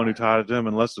absolutely the one who taught it to him,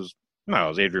 it was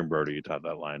Adrian Brody who taught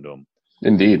that line to him.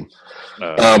 Indeed.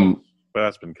 But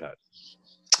that's been cut.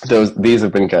 These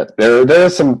have been cut. There are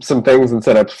some things and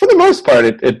setups. For the most part,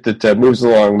 it moves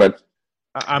along, but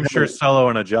I'm sure Cello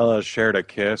and Agella shared a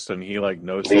kiss, and he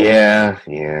knows. Yeah.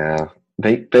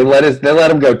 They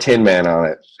let him go Tin Man on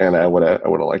it, and I would have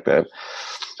liked that.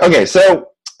 Okay, so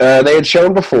they had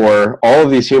shown before all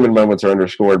of these human moments are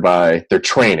underscored by their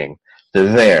training.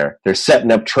 They're there. They're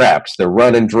setting up traps. They're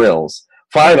running drills.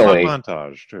 Finally,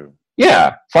 montage too.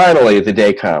 Yeah, finally the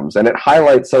day comes, and it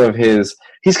highlights some of his.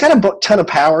 He's got a ton of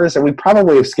powers, and we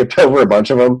probably have skipped over a bunch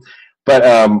of them.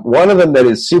 But one of them that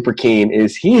is super keen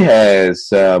is he has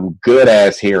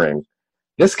good-ass hearing.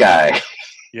 This guy.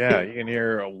 Yeah, you can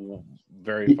hear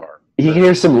very far. He can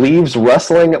hear some leaves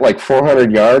rustling at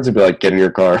 400 yards and be like, get in your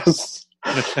cars.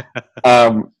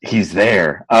 He's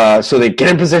there. So they get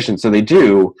in position. So they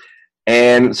do.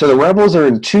 And so the rebels are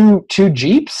in two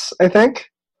Jeeps, I think.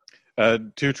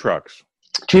 2 trucks.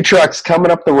 2 trucks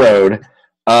coming up the road.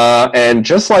 And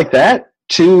just like that,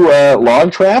 2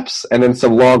 log traps and then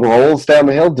some log rolls down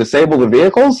the hill disable the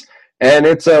vehicles, and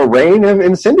it's a rain of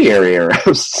incendiary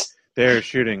arrows. They're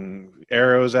shooting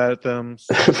arrows at them.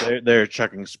 So they're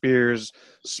chucking spears,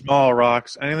 small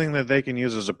rocks, anything that they can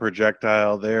use as a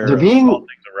projectile. They're assaulting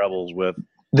the rebels with.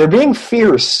 They're being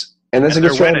fierce, and that's a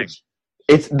good strategy.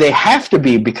 They have to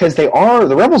be, because the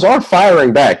rebels are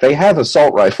firing back. They have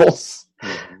assault rifles,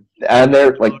 and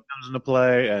they're like comes into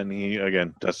play, and he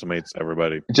again decimates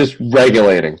everybody. Just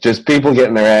regulating, just people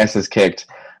getting their asses kicked.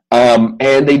 And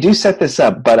they do set this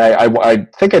up, but I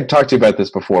think I talked to you about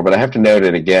this before, but I have to note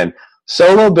it again.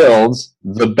 Solo builds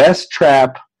the best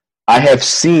trap I have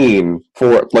seen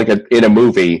for in a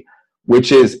movie,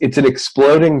 which is it's an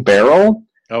exploding barrel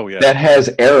that has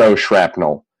arrow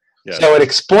shrapnel. Yes. So it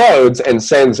explodes and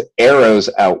sends arrows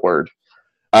outward.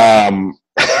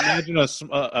 Imagine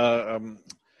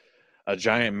a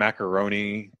giant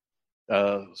macaroni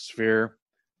sphere.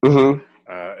 Mm-hmm.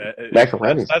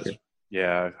 Macaroni sphere.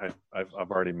 Yeah, I've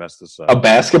already messed this up. A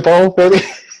basketball, maybe?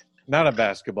 Not a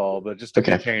basketball, but just a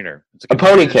container. It's a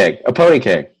pony keg. A pony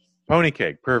keg. Pony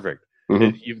keg, perfect.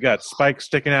 Mm-hmm. You've got spikes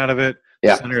sticking out of it.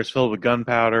 Yeah. The center is filled with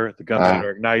gunpowder. The gunpowder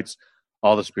ignites.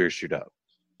 All the spears shoot up.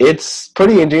 It's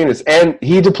pretty ingenious, and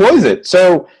he deploys it.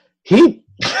 So he,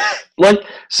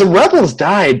 some rebels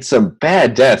died some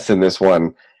bad deaths in this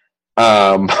one.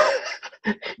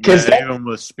 Because everyone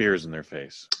with spears in their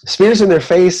face. Spears in their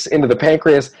face, into the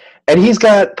pancreas. And he's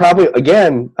got probably,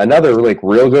 again, another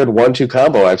real good 1-2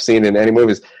 combo I've seen in any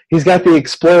movies. He's got the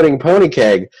exploding pony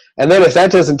keg. And then if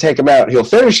that doesn't take him out, he'll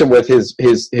finish him with his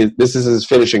this is his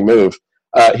finishing move.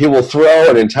 He will throw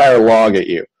an entire log at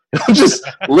you. He'll just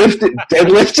lift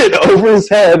it over his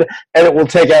head, and it will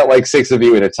take out 6 of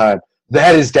you at a time.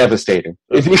 That is devastating.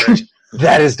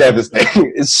 That is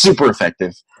devastating. It's super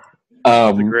effective.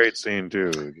 It's a great scene,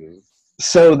 too.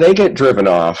 So they get driven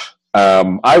off.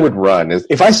 I would run.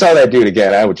 If I saw that dude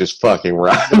again, I would just fucking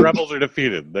run. The rebels are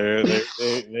defeated.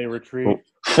 They retreat.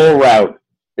 Full rout.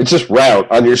 It's just rout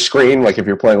on your screen. Like if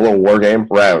you're playing a little war game,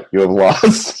 rout. You have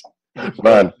lost.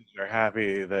 Run. They're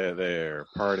happy. They're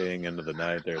partying into the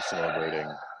night. They're celebrating.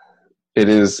 It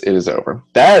is over.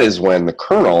 That is when the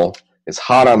colonel is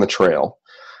hot on the trail,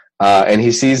 and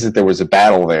he sees that there was a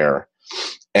battle there,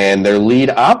 and their lead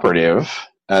operative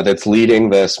that's leading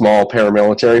the small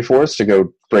paramilitary force to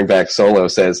go bring back Solo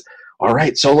says, "All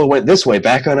right, Solo went this way,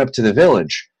 back on up to the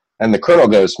village." And the colonel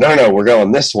goes, "No, we're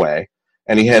going this way."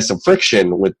 And he has some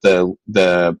friction with the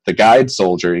guide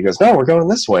soldier. He goes, "No, we're going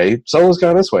this way. Solo's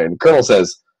going this way." And the colonel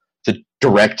says, "The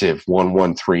directive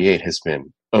 1138 has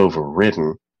been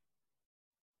overridden."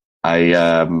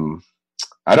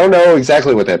 I don't know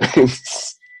exactly what that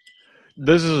means.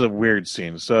 This is a weird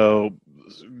scene. So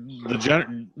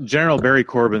the General Barry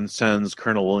Corbin sends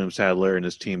Colonel William Sadler and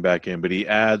his team back in, but he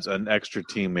adds an extra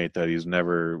teammate that he's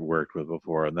never worked with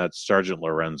before, and that's Sergeant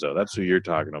Lorenzo. That's who you're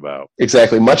talking about.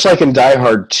 Exactly. Much like in Die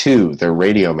Hard 2, their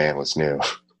radio man was new.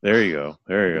 There you go.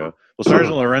 Well,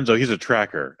 Sergeant Lorenzo, he's a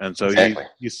tracker, and so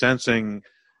he's sensing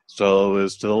Solo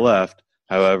is to the left.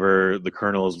 However, the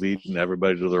colonel is leading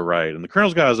everybody to the right, and the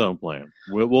colonel's got his own plan.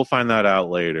 We'll find that out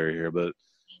later here, but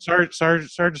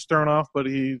Sergeant's thrown off, but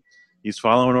he's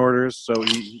following orders, so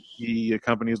he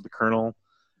accompanies the colonel,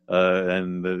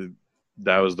 and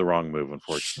that was the wrong move,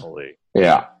 unfortunately.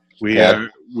 Yeah. We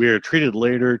are treated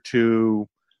later to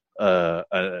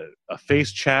a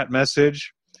face chat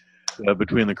message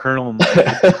between the colonel and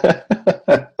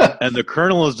and the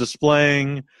colonel is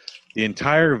displaying the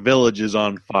entire village is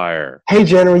on fire. "Hey,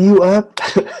 General, you up?"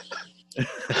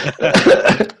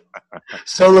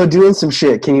 "Solo doing some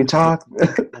shit. Can you talk?"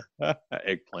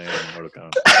 Eggplant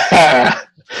emoticon.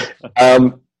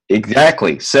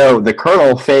 Exactly. So the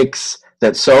colonel fakes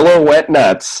that Solo went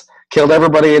nuts, killed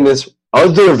everybody in this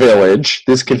other village.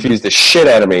 This confused the shit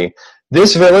out of me.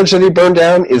 This village that he burned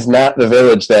down is not the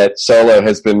village that Solo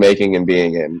has been making and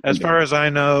being in. As far as I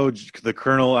know, the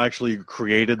colonel actually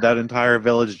created that entire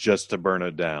village just to burn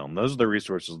it down. Those are the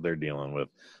resources they're dealing with.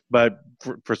 But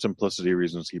for simplicity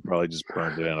reasons, he probably just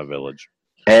burned it in a village.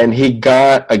 And he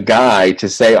got a guy to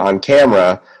say on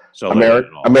camera,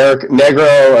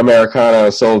 Negro Americano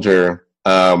soldier,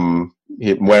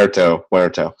 muerto.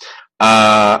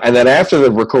 And then after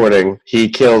the recording, he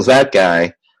kills that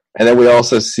guy. And then we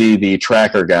also see the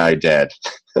tracker guy dead.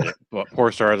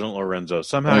 Poor Sergeant Lorenzo.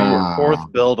 Somehow you were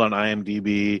fourth build on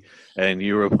IMDb, and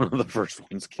you were one of the first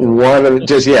ones killed.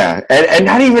 And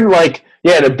not even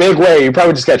in a big way. You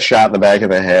probably just got shot in the back of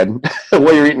the head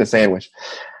while you're eating a sandwich.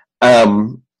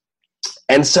 And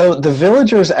so the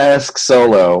villagers ask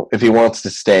Solo if he wants to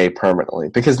stay permanently,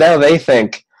 because now they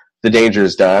think the danger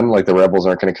is done, like the rebels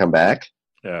aren't going to come back.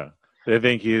 Yeah. They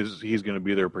think he's going to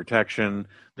be their protection.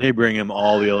 They bring him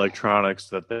all the electronics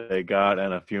that they got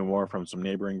and a few more from some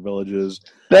neighboring villages.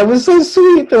 That was so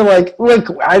sweet. They're like, look,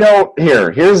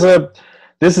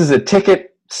 this is a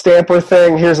ticket stamper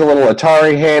thing. Here's a little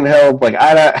Atari handheld. Like,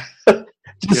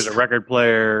 Here's a record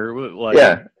player. Like,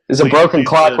 yeah. There's a broken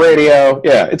clock radio.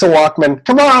 Yeah, it's a Walkman.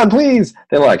 Come on, please.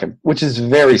 They like him, which is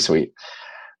very sweet.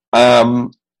 I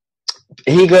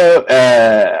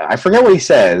forget what he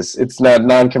says. It's not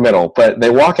non-committal, but they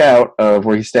walk out of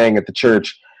where he's staying at the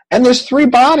church, and there's 3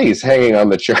 bodies hanging on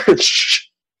the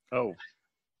church. Oh.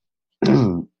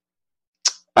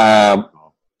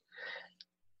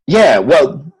 Yeah,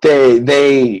 well,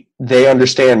 they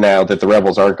understand now that the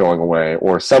rebels aren't going away,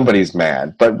 or somebody's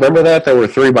mad. But remember that? There were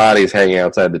 3 bodies hanging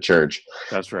outside the church.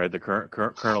 That's right. The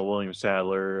Colonel William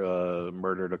Sadler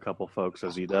murdered a couple folks,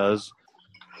 as he does.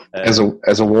 As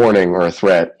a warning or a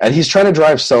threat. And he's trying to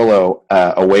drive Solo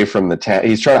away from the town.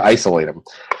 He's trying to isolate him.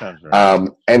 Right.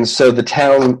 And so the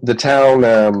town,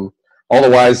 all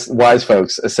the wise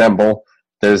folks assemble.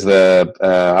 There's the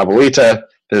abuelita,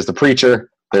 there's the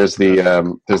preacher, there's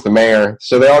the mayor.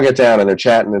 So they all get down and they're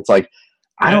chatting. It's like,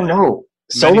 I don't know.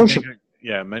 Solo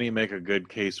many make a good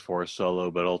case for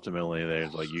Solo, but ultimately they're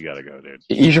like, you got to go, dude.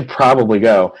 You should probably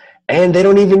go. And they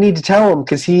don't even need to tell him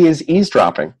because he is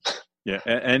eavesdropping. Yeah,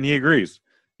 and he agrees.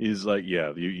 He's like,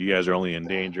 yeah, you guys are only in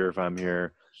danger if I'm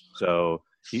here. So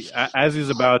as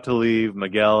he's about to leave,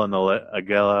 Miguel and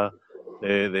Aguila,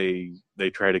 they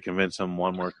try to convince him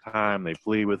one more time. They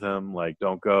plead with him, like,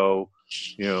 don't go.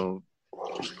 You know,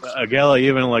 Aguila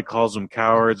even like calls them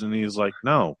cowards, and he's like,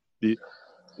 no,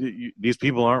 these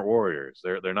people aren't warriors.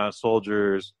 They're not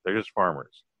soldiers. They're just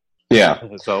farmers. Yeah.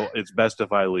 So it's best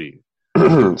if I leave.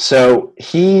 So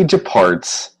he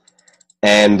departs.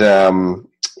 And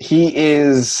he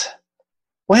is,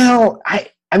 well,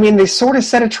 I mean, they sort of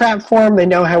set a trap for him. They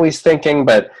know how he's thinking,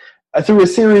 but through a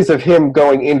series of him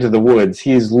going into the woods,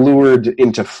 he's lured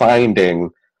into finding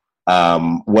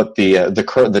what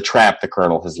the trap the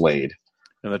Colonel has laid.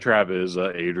 And the trap is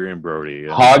Adrian Brody.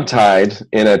 Hogtied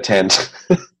in a tent.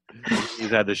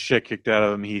 He's had the shit kicked out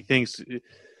of him. He thinks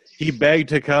he begged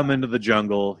to come into the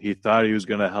jungle. He thought he was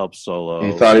going to help Solo.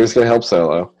 He thought he was going to help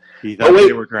Solo. He thought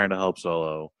they were trying to help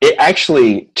Solo.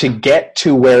 To get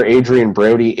to where Adrian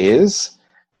Brody is,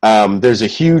 there's a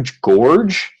huge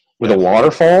gorge with a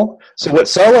waterfall. So what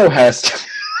Solo has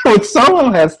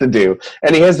to do,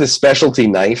 and he has this specialty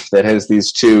knife that has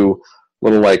these 2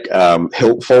 little like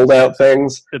hilt fold out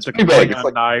things. It's a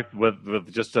Klingon knife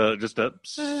with just a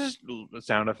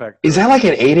sound effect. Is that like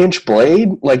an 8-inch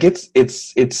blade? Like it's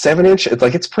 7-inch. It's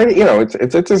like it's pretty. You know,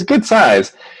 it's a good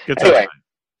size. Anyway.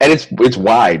 And it's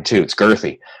wide, too. It's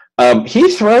girthy.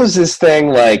 He throws this thing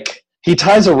like... He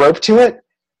ties a rope to it,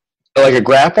 like a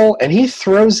grapple, and he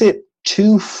throws it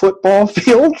 2 football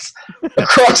fields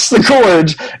across the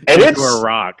gorge. And into a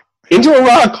rock. Into a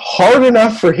rock hard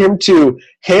enough for him to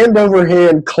hand over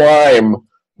hand climb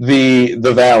the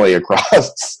valley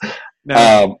across.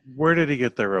 Now, where did he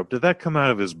get the rope? Did that come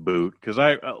out of his boot? Because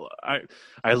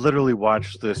I literally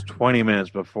watched this 20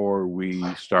 minutes before we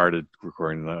started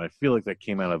recording, and I feel like that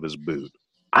came out of his boot.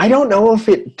 I don't know if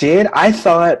it did. I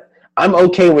thought, I'm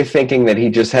okay with thinking that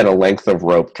he just had a length of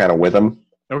rope kind of with him.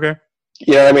 Okay.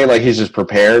 You know what I mean? Like, he's just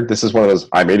prepared. This is one of those,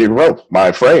 I may need rope.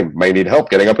 My frame may need help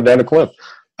getting up and down a cliff.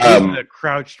 He's in a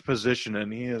crouched position,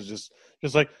 and he is just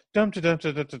like dum.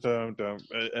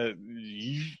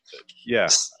 Yeah.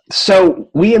 So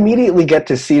we immediately get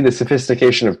to see the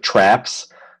sophistication of traps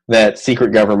that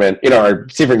secret government, our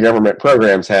secret government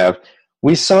programs have.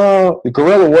 We saw the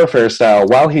guerrilla warfare style.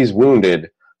 While he's wounded,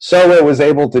 Solo was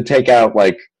able to take out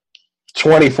like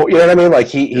 24. You know what I mean? Like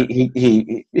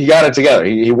he got it together.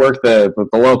 He worked the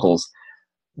locals.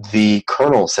 The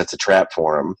Colonel sets a trap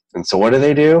for him, and so what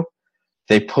do?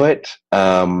 They put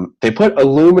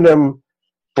aluminum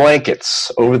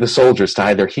blankets over the soldiers to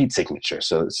hide their heat signature,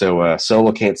 so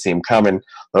Solo can't see him coming.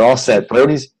 They're all set.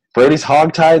 Brody's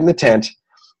hogtied in the tent.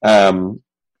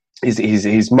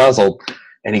 He's muzzled,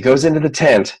 and he goes into the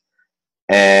tent,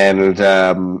 and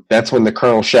that's when the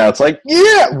Colonel shouts, like,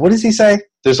 "Yeah!" What does he say?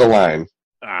 There's a line.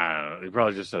 He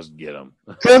probably just says, "Get him,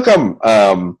 cook him."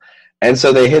 And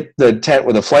so they hit the tent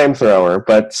with a flamethrower,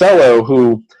 but Solo,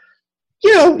 who,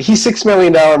 he's $6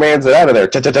 million man's it out of there.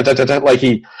 Like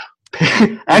he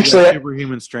actually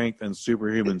superhuman strength and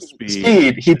superhuman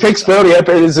speed. He picks Brody up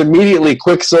and is immediately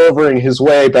quicksilvering his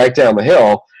way back down the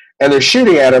hill. And they're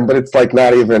shooting at him, but it's like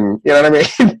not even. You know what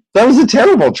I mean? That was a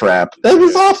terrible trap. That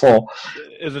was awful.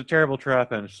 It was a terrible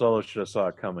trap, and Solo should have saw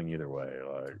it coming either way.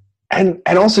 And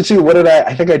also too, what did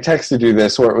I think I texted you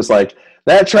this where it was like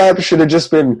that trap should have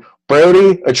just been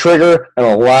Brody, a trigger, and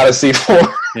a lot of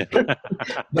C4.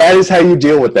 That is how you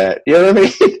deal with that. You know what I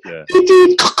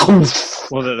mean?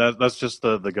 Well, that's just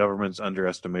the government's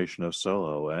underestimation of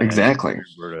Solo. Exactly.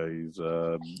 Brody's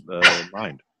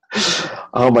mind.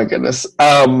 Oh my goodness.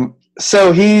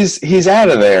 So he's out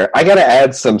of there. I got to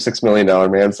add some $6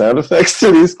 Million Man sound effects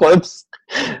to these clips.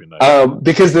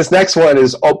 Because this next one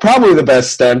is probably the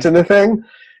best stunt in the thing.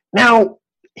 Now,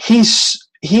 he's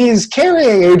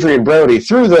carrying Adrian Brody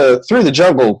through the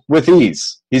jungle with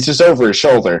ease. He's just over his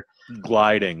shoulder,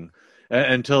 gliding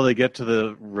until they get to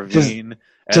the ravine,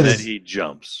 and then he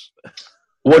jumps.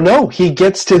 Well, no, he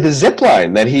gets to the zip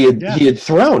line that he had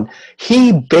thrown.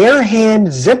 He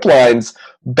barehand zip lines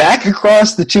back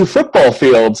across the 2 football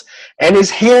fields, and his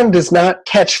hand does not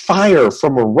catch fire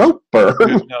from a rope burn.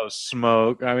 There's no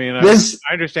smoke. I mean, I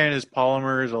understand his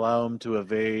polymers allow him to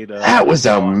evade. That was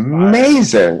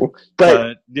amazing.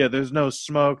 But yeah, there's no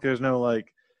smoke. There's no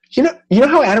like. You know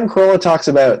how Adam Carolla talks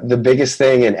about the biggest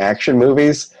thing in action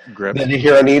movies grip. That a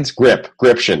hero needs?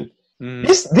 Gription. Mm.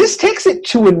 This takes it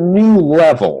to a new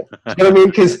level. You know what I mean?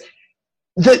 Because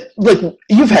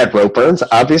you've had rope burns,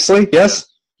 obviously. Yes.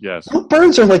 Yes. Rope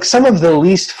burns are like some of the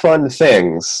least fun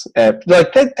things.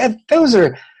 Those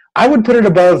are. I would put it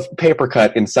above paper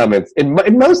cut in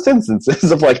most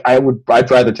instances of like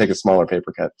I'd rather take a smaller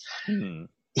paper cut. Hmm.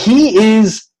 He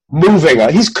is moving.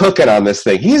 He's cooking on this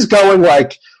thing. He's going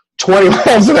like 20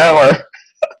 miles an hour.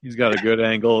 He's got a good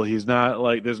angle. He's not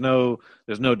like there's no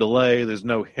delay. There's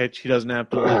no hitch. He doesn't have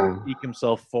to eke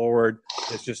himself forward.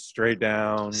 It's just straight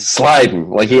down. Sliding.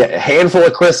 Like a handful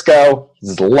of Crisco.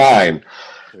 This is line.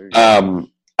 And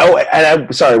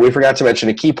I'm sorry, we forgot to mention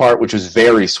a key part, which was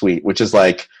very sweet, which is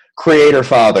like creator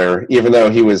father, even though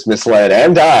he was misled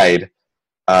and died,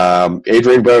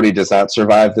 Adrian Brody does not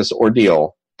survive this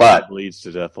ordeal. But it leads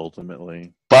to death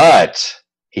ultimately. But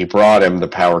he brought him the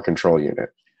power control unit.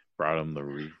 Brought him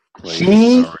the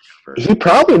he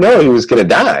probably knew he was going to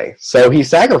die, so he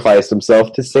sacrificed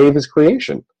himself to save his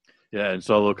creation. Yeah, and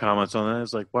Solo comments on that.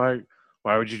 It's like, why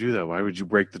would you do that? Why would you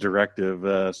break the directive?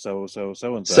 So and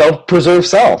so. Self-preserve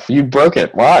self. You broke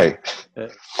it. Why?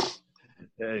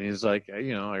 And he's like, I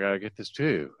gotta get this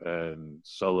too. And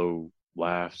Solo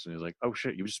laughs, and he's like, oh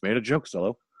shit, you just made a joke,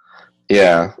 Solo.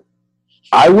 Yeah.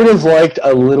 I would have liked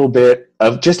a little bit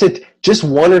of just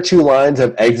 1 or 2 lines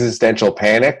of existential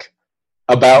panic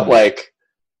about like,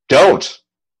 don't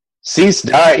cease,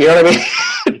 die. You know what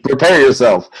I mean? Prepare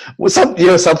yourself.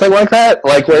 Something like that.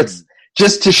 Like where it's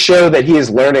just to show that he is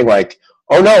learning. Like,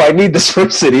 oh no, I need this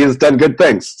person. He has done good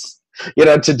things.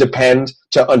 To depend,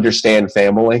 to understand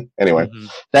family. Anyway,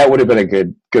 That would have been a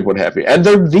good one. Happy, and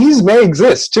these may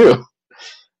exist too.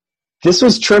 This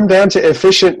was trimmed down to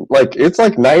efficient, like it's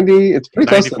like 90. It's pretty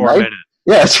close to 90 minutes.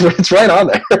 Yeah, it's right on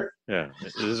there. Yeah,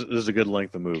 this is a good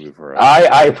length of movie for us.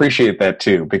 I appreciate that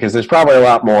too because there's probably a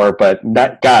lot more, but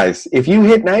guys, if you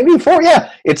hit 94,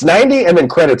 yeah, it's 90, and then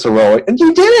credits are rolling, and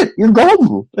you did it. You're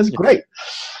golden. That's great.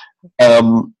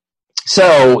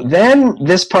 So then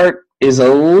this part is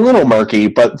a little murky,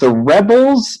 but the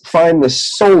rebels find the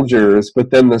soldiers, but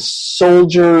then the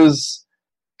soldiers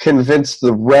convince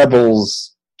the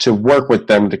rebels to work with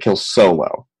them to kill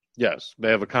Solo. Yes, they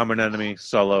have a common enemy,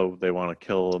 Solo. They want to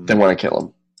kill him.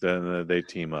 Then they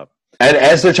team up. And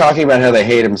as they're talking about how they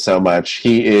hate him so much,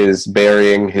 he is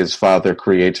burying his father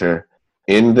creator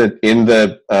in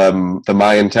the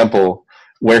Mayan temple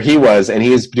where he was, and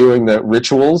he is doing the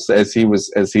rituals as he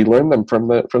learned them from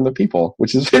the people,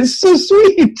 which is it's so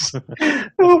sweet.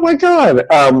 Oh my god.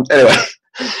 Anyway.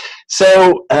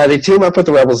 So they team up with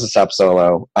the rebels to stop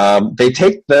Solo. They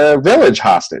take the village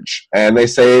hostage, and they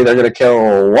say they're going to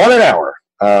kill 1 an hour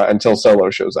until Solo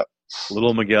shows up.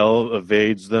 Little Miguel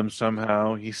evades them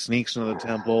somehow. He sneaks into the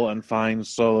temple and finds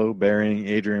Solo burying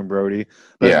Adrian Brody.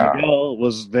 But Miguel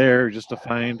was there just to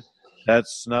find that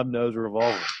snub-nosed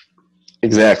revolver.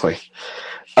 Exactly.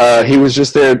 He was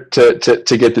just there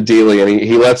to get the dealie, and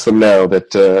he lets them know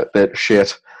that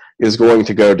shit is going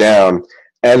to go down.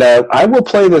 And I will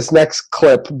play this next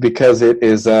clip because it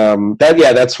is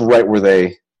that's right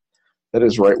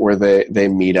where they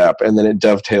meet up, and then it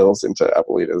dovetails into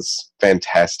Abuelita's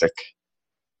fantastic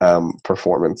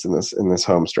performance in this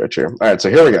home stretch here. All right,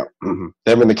 so here we go.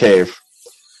 Them in the cave.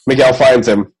 Miguel finds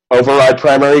him. Override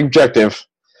primary objective.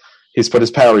 He's put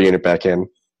his power unit back in.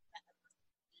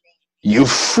 You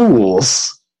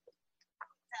fools!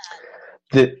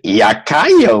 The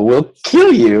Yakayo will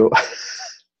kill you.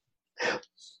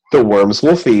 The worms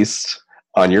will feast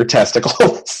on your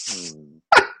testicles.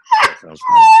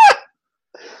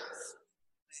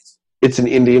 It's an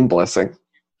Indian blessing.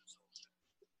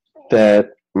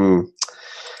 That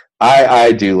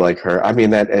I do like her. I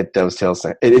mean, that at Dovetail's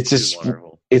thing, it's just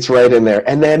it's right in there.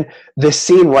 And then the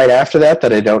scene right after that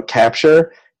I don't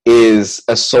capture is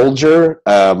a soldier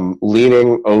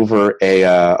leaning over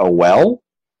a well,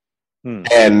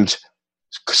 and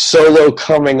Solo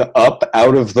coming up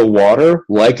out of the water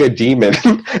like a demon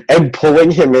and pulling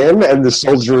him in, and the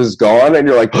soldier is gone, and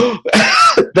you're like,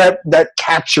 that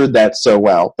captured that so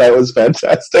well. That was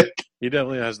fantastic. He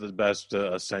definitely has the best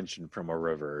ascension from a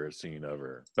river scene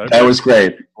ever. That was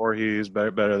great. Or he's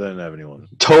better than anyone.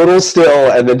 Total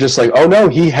still, and then just like, oh no,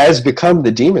 he has become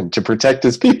the demon to protect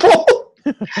his people.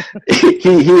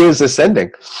 he is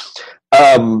ascending.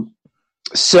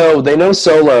 So they know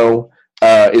Solo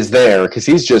is there because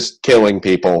he's just killing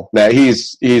people. Now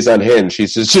he's unhinged.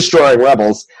 He's just destroying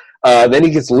rebels. Then he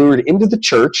gets lured into the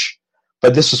church,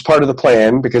 but this was part of the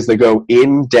plan because they go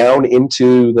down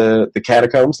into the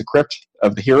catacombs, the crypt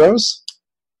of the heroes.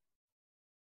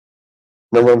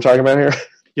 Remember what I'm talking about here?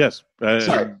 Yes.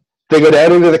 Sorry. They go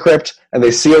down into the crypt and they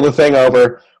seal the thing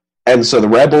over, and so the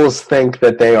rebels think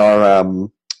that they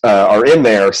are in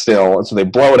there still, and so they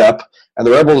blow it up. And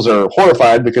the rebels are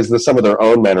horrified because some of their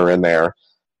own men are in there,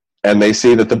 and they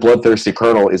see that the bloodthirsty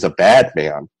colonel is a bad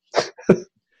man.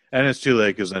 And it's too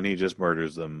late because then he just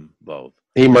murders them both.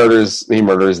 He murders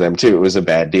them too. It was a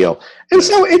bad deal, and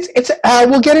so it's.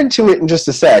 We'll get into it in just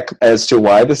a sec as to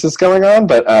why this is going on,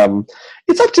 but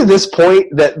it's up to this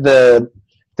point that the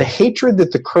hatred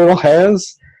that the colonel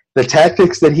has, the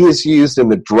tactics that he has used, and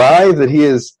the drive that he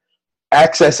is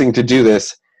accessing to do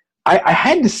this. I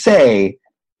had to say.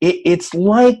 It's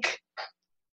like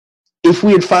if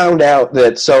we had found out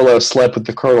that Solo slept with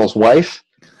the Colonel's wife,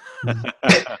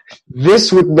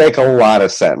 this would make a lot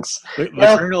of sense. The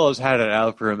Colonel has had it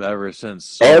out for him ever since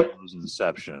Solo's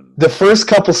inception. The first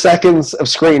couple seconds of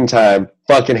screen time,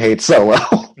 fucking hate Solo.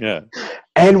 Yeah.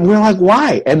 And we're like,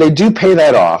 why? And they do pay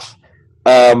that off.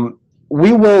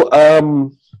 We will,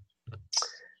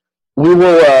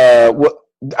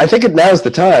 I think now's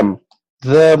the time.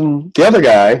 The other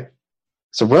guy,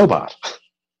 it's a robot.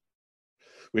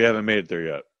 We haven't made it there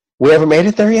yet. We haven't made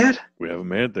it there yet? We haven't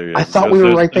made it there yet. I thought we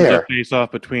were right there. There's a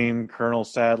face-off between Colonel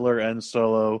Sadler and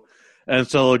Solo, and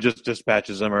Solo just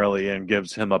dispatches him early and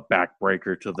gives him a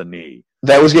backbreaker to the knee.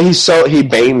 He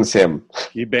banes him.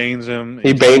 He banes him.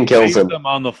 He bane kills him. Him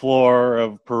on the floor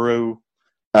of Peru.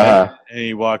 Uh-huh. And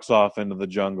he walks off into the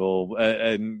jungle.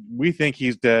 And we think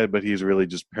he's dead, but he's really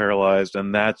just paralyzed.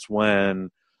 And that's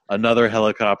when another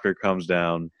helicopter comes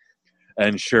down.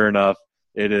 And sure enough,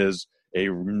 it is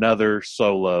another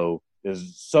Solo.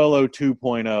 Is Solo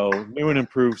 2.0, new and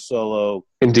improved Solo.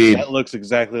 Indeed. That looks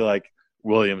exactly like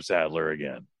William Sadler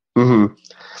again. Mm-hmm.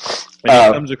 And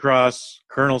he comes across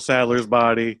Colonel Sadler's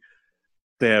body.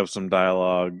 They have some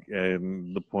dialogue,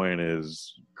 and the point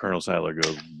is Colonel Sadler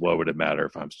goes, what would it matter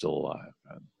if I'm still alive?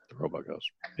 And the robot goes,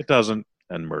 it doesn't,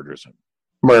 and murders him.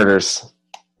 Murders.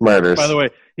 By the way,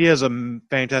 he has a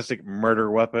fantastic murder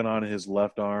weapon on his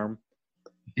left arm.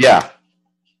 Yeah.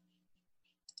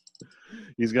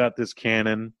 He's got this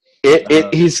cannon.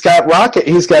 He's got rocket.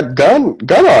 He's got gun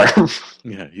arm.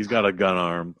 Yeah, he's got a gun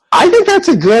arm. I think that's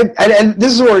a good. And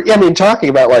this is where talking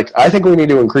about I think we need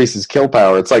to increase his kill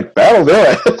power. It's like that'll do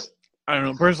it. I don't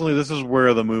know. Personally, this is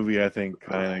where the movie I think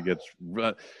kind of gets.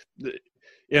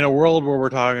 In a world where we're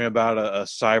talking about a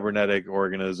cybernetic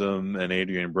organism and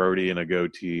Adrian Brody in a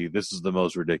goatee, this is the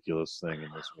most ridiculous thing in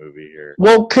this movie here.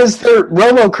 Well, because the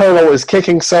Robo Colonel is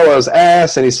kicking Solo's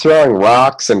ass, and he's throwing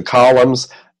rocks and columns,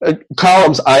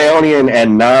 Ionian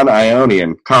and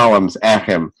non-Ionian columns at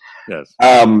him. Yes.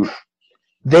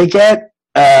 They get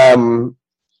the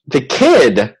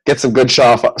kid gets some good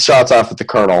shots off at the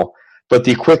Colonel, but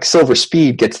the Quicksilver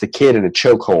Speed gets the kid in a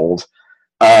chokehold.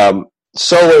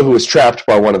 Solo, who is trapped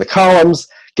by one of the columns,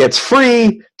 gets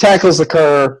free, tackles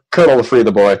the Colonel to free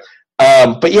the boy.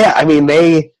 But yeah, I mean,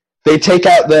 they take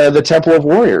out the Temple of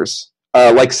Warriors,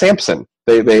 like Samson.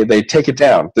 They take it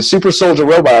down. The super soldier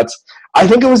robots, I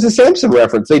think it was the Samson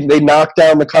reference. They knock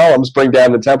down the columns, bring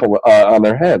down the temple on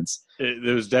their heads.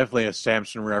 There was definitely a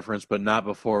Samson reference, but not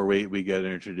before we get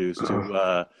introduced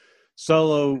to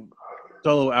Solo.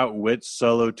 Solo outwits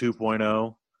Solo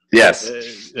 2.0. Yes,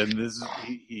 and this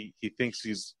he thinks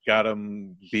he's got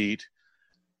him beat,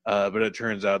 but it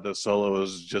turns out that Solo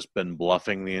has just been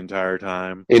bluffing the entire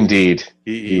time. Indeed,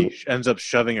 he ends up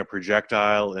shoving a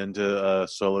projectile into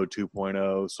Solo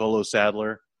 2.0. Solo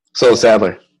Sadler.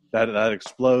 That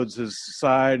explodes his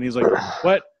side, and he's like,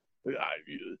 "What?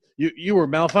 You were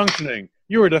malfunctioning.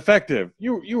 You were defective.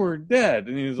 You were dead."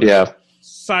 And he's like, "Yeah,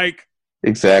 psych."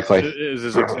 Exactly. Is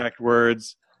his exact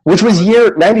words. Which was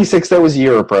year 96. That was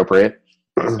year appropriate.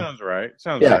 Sounds right.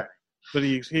 Right. But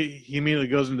he immediately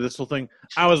goes into this whole thing.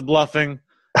 I was bluffing.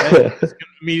 And he's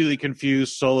immediately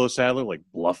confused Solo Sadler, like,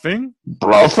 bluffing?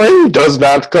 Bluffing does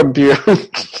not compute.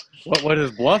 What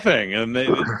is bluffing? And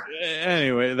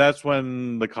anyway, that's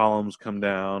when the columns come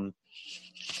down,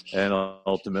 and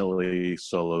ultimately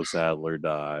Solo Sadler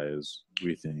dies,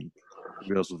 we think.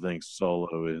 We also think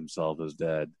Solo himself is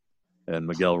dead, and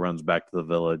Miguel runs back to the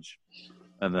village,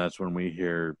 and that's when we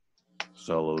hear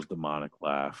Solo's demonic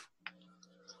laugh.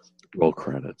 Roll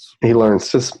credits. He learns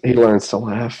to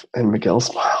laugh, and Miguel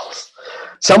smiles.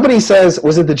 Somebody says,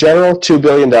 was it the general? $2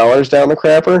 billion down the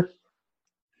crapper?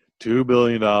 $2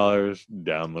 billion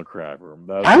down the crapper.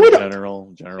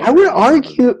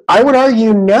 I would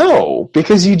argue no,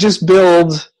 because you just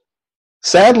build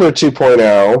Sadler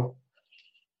 2.0.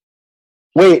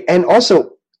 Wait, and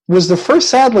also, was the first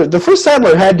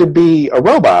Sadler had to be a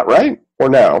robot, right? Or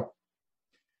no?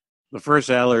 The first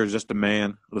Sadler is just a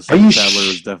man. The second Sadler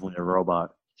is definitely a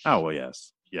robot. Oh, well,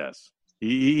 yes. Yes.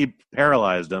 He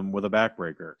paralyzed him with a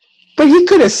backbreaker. But he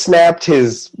could have snapped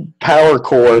his power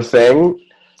core thing.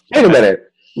 Wait a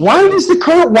minute. Why did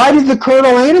the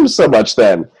Colonel hate him so much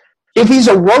then? If he's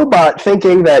a robot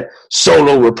thinking that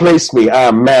Solo replaced me,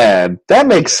 I'm mad. That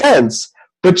makes sense.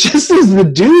 But just as the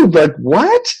dude, like,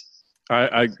 what?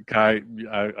 I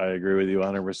agree with you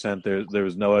 100%. There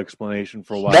was no explanation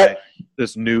for why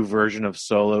this new version of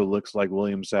Solo looks like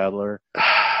William Sadler.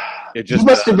 It just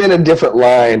must have been a different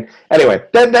line. Anyway,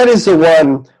 that is the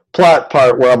one plot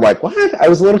part where I'm like, what? I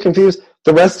was a little confused.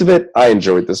 The rest of it, I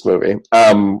enjoyed this movie.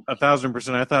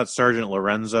 1,000%. I thought Sergeant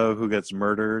Lorenzo, who gets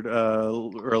murdered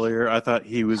earlier, I thought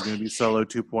he was going to be Solo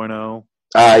 2.0.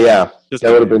 Yeah,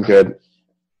 that would have been good.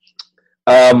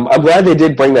 I'm glad they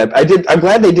did bring that. I'm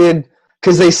glad they did,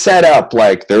 because they set up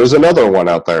like there's another one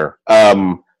out there.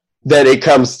 That it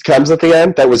comes at the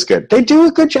end. That was good. They do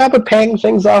a good job of paying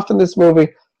things off in this movie.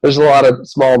 There's a lot of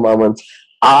small moments.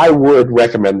 I would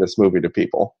recommend this movie to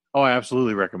people. Oh, I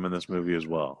absolutely recommend this movie as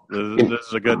well. This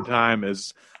is a good time.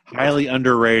 It's highly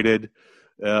underrated.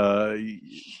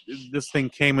 This thing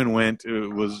came and went.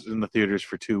 It was in the theaters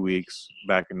for 2 weeks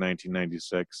back in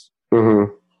 1996.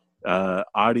 Mm-hmm.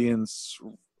 Audience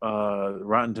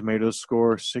Rotten Tomatoes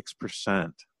score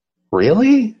 6%.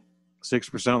 Really?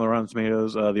 6% on the Rotten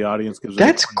Tomatoes. The audience gives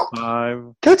it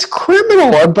 5. That's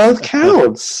criminal on both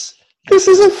counts. This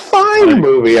is a fine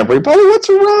movie, everybody. What's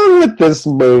wrong with this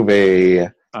movie?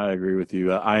 I agree with you.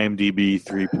 IMDb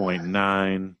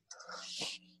 3.9.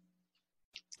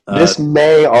 This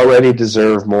may already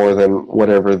deserve more than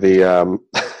whatever the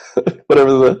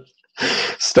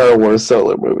Star Wars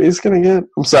Solo movie is going to get.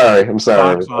 I'm sorry. Box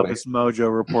Office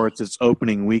Mojo reports its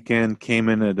opening weekend came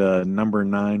in at number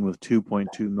 9 with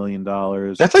 $2.2 million.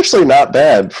 That's actually not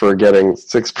bad for getting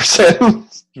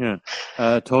 6%. Yeah.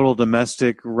 Total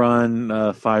domestic run,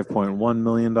 $5.1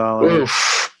 million.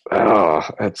 Oof. Oh,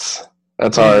 that's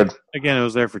hard. Again, it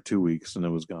was there for 2 weeks and it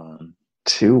was gone.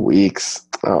 2 weeks.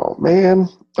 Oh, man.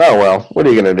 Oh, well. What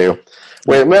are you going to do?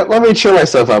 Wait, let me cheer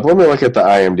myself up. Let me look at the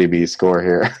IMDb score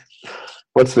here.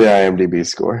 What's the IMDb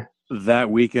score?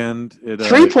 That weekend,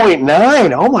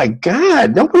 3.9. Oh, my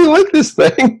God. Nobody liked this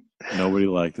thing. Nobody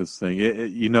liked this thing.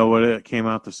 You know what? It came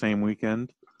out the same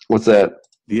weekend? What's that?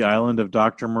 The Island of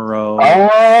Dr. Moreau.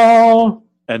 Oh.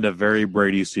 And a Very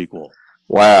Brady sequel.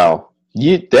 Wow.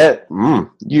 That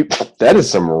is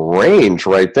some range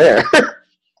right there.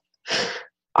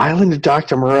 Island of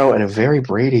Dr. Moreau and a Very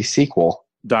Brady sequel.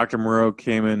 Dr. Moreau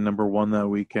came in number 1 that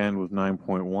weekend with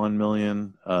 $9.1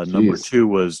 million. Number 2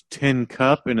 was Tin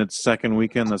Cup in its second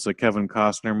weekend. That's a Kevin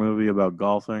Costner movie about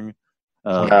golfing.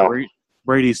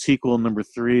 Brady sequel number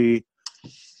 3.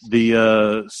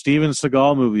 The Steven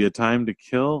Seagal movie, A Time to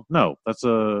Kill. No, that's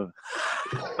a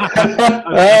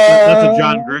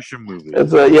John Grisham movie. It's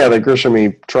the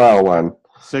Grisham-y trial one.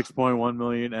 6.1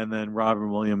 million, and then Robin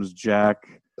Williams' Jack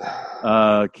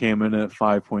came in at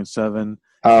 5.7.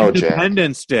 Oh,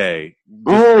 Independence Day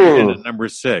at number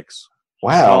 6.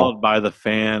 Wow. Followed by The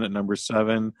Fan at number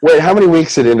 7. Wait, how many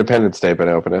weeks had Independence Day been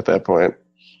open at that point?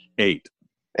 8.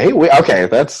 8 weeks? Okay,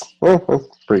 that's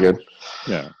pretty good.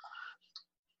 Yeah.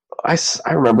 I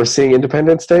remember seeing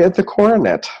Independence Day at the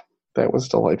Coronet. That was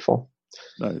delightful.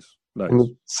 Nice. And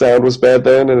the sound was bad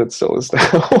then, and it still is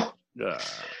now. Yeah.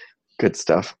 Good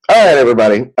stuff. All right,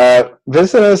 everybody.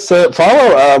 Visit us.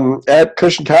 Follow at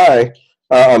Cushion Kai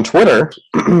on Twitter.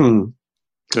 Cushion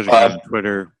Kai on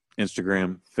Twitter,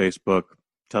 Instagram, Facebook.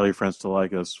 Tell your friends to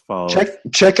like us. Follow.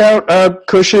 Check out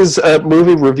Cush's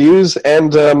movie reviews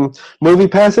and movie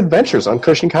pass adventures on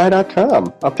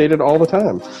CushionKai.com. Updated all the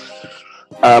time.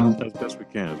 As best we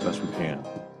can.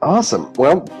 Awesome.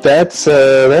 Well, that's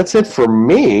it for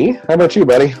me. How about you,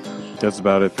 buddy? That's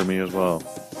about it for me as well.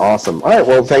 Awesome. All right,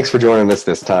 well, thanks for joining us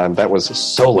this time. That was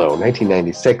Solo,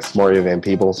 1996, Mario Van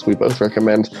Peebles. We both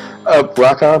recommend.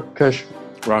 Rock on, Kush.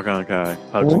 Rock on, Kai.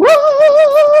 Hugs.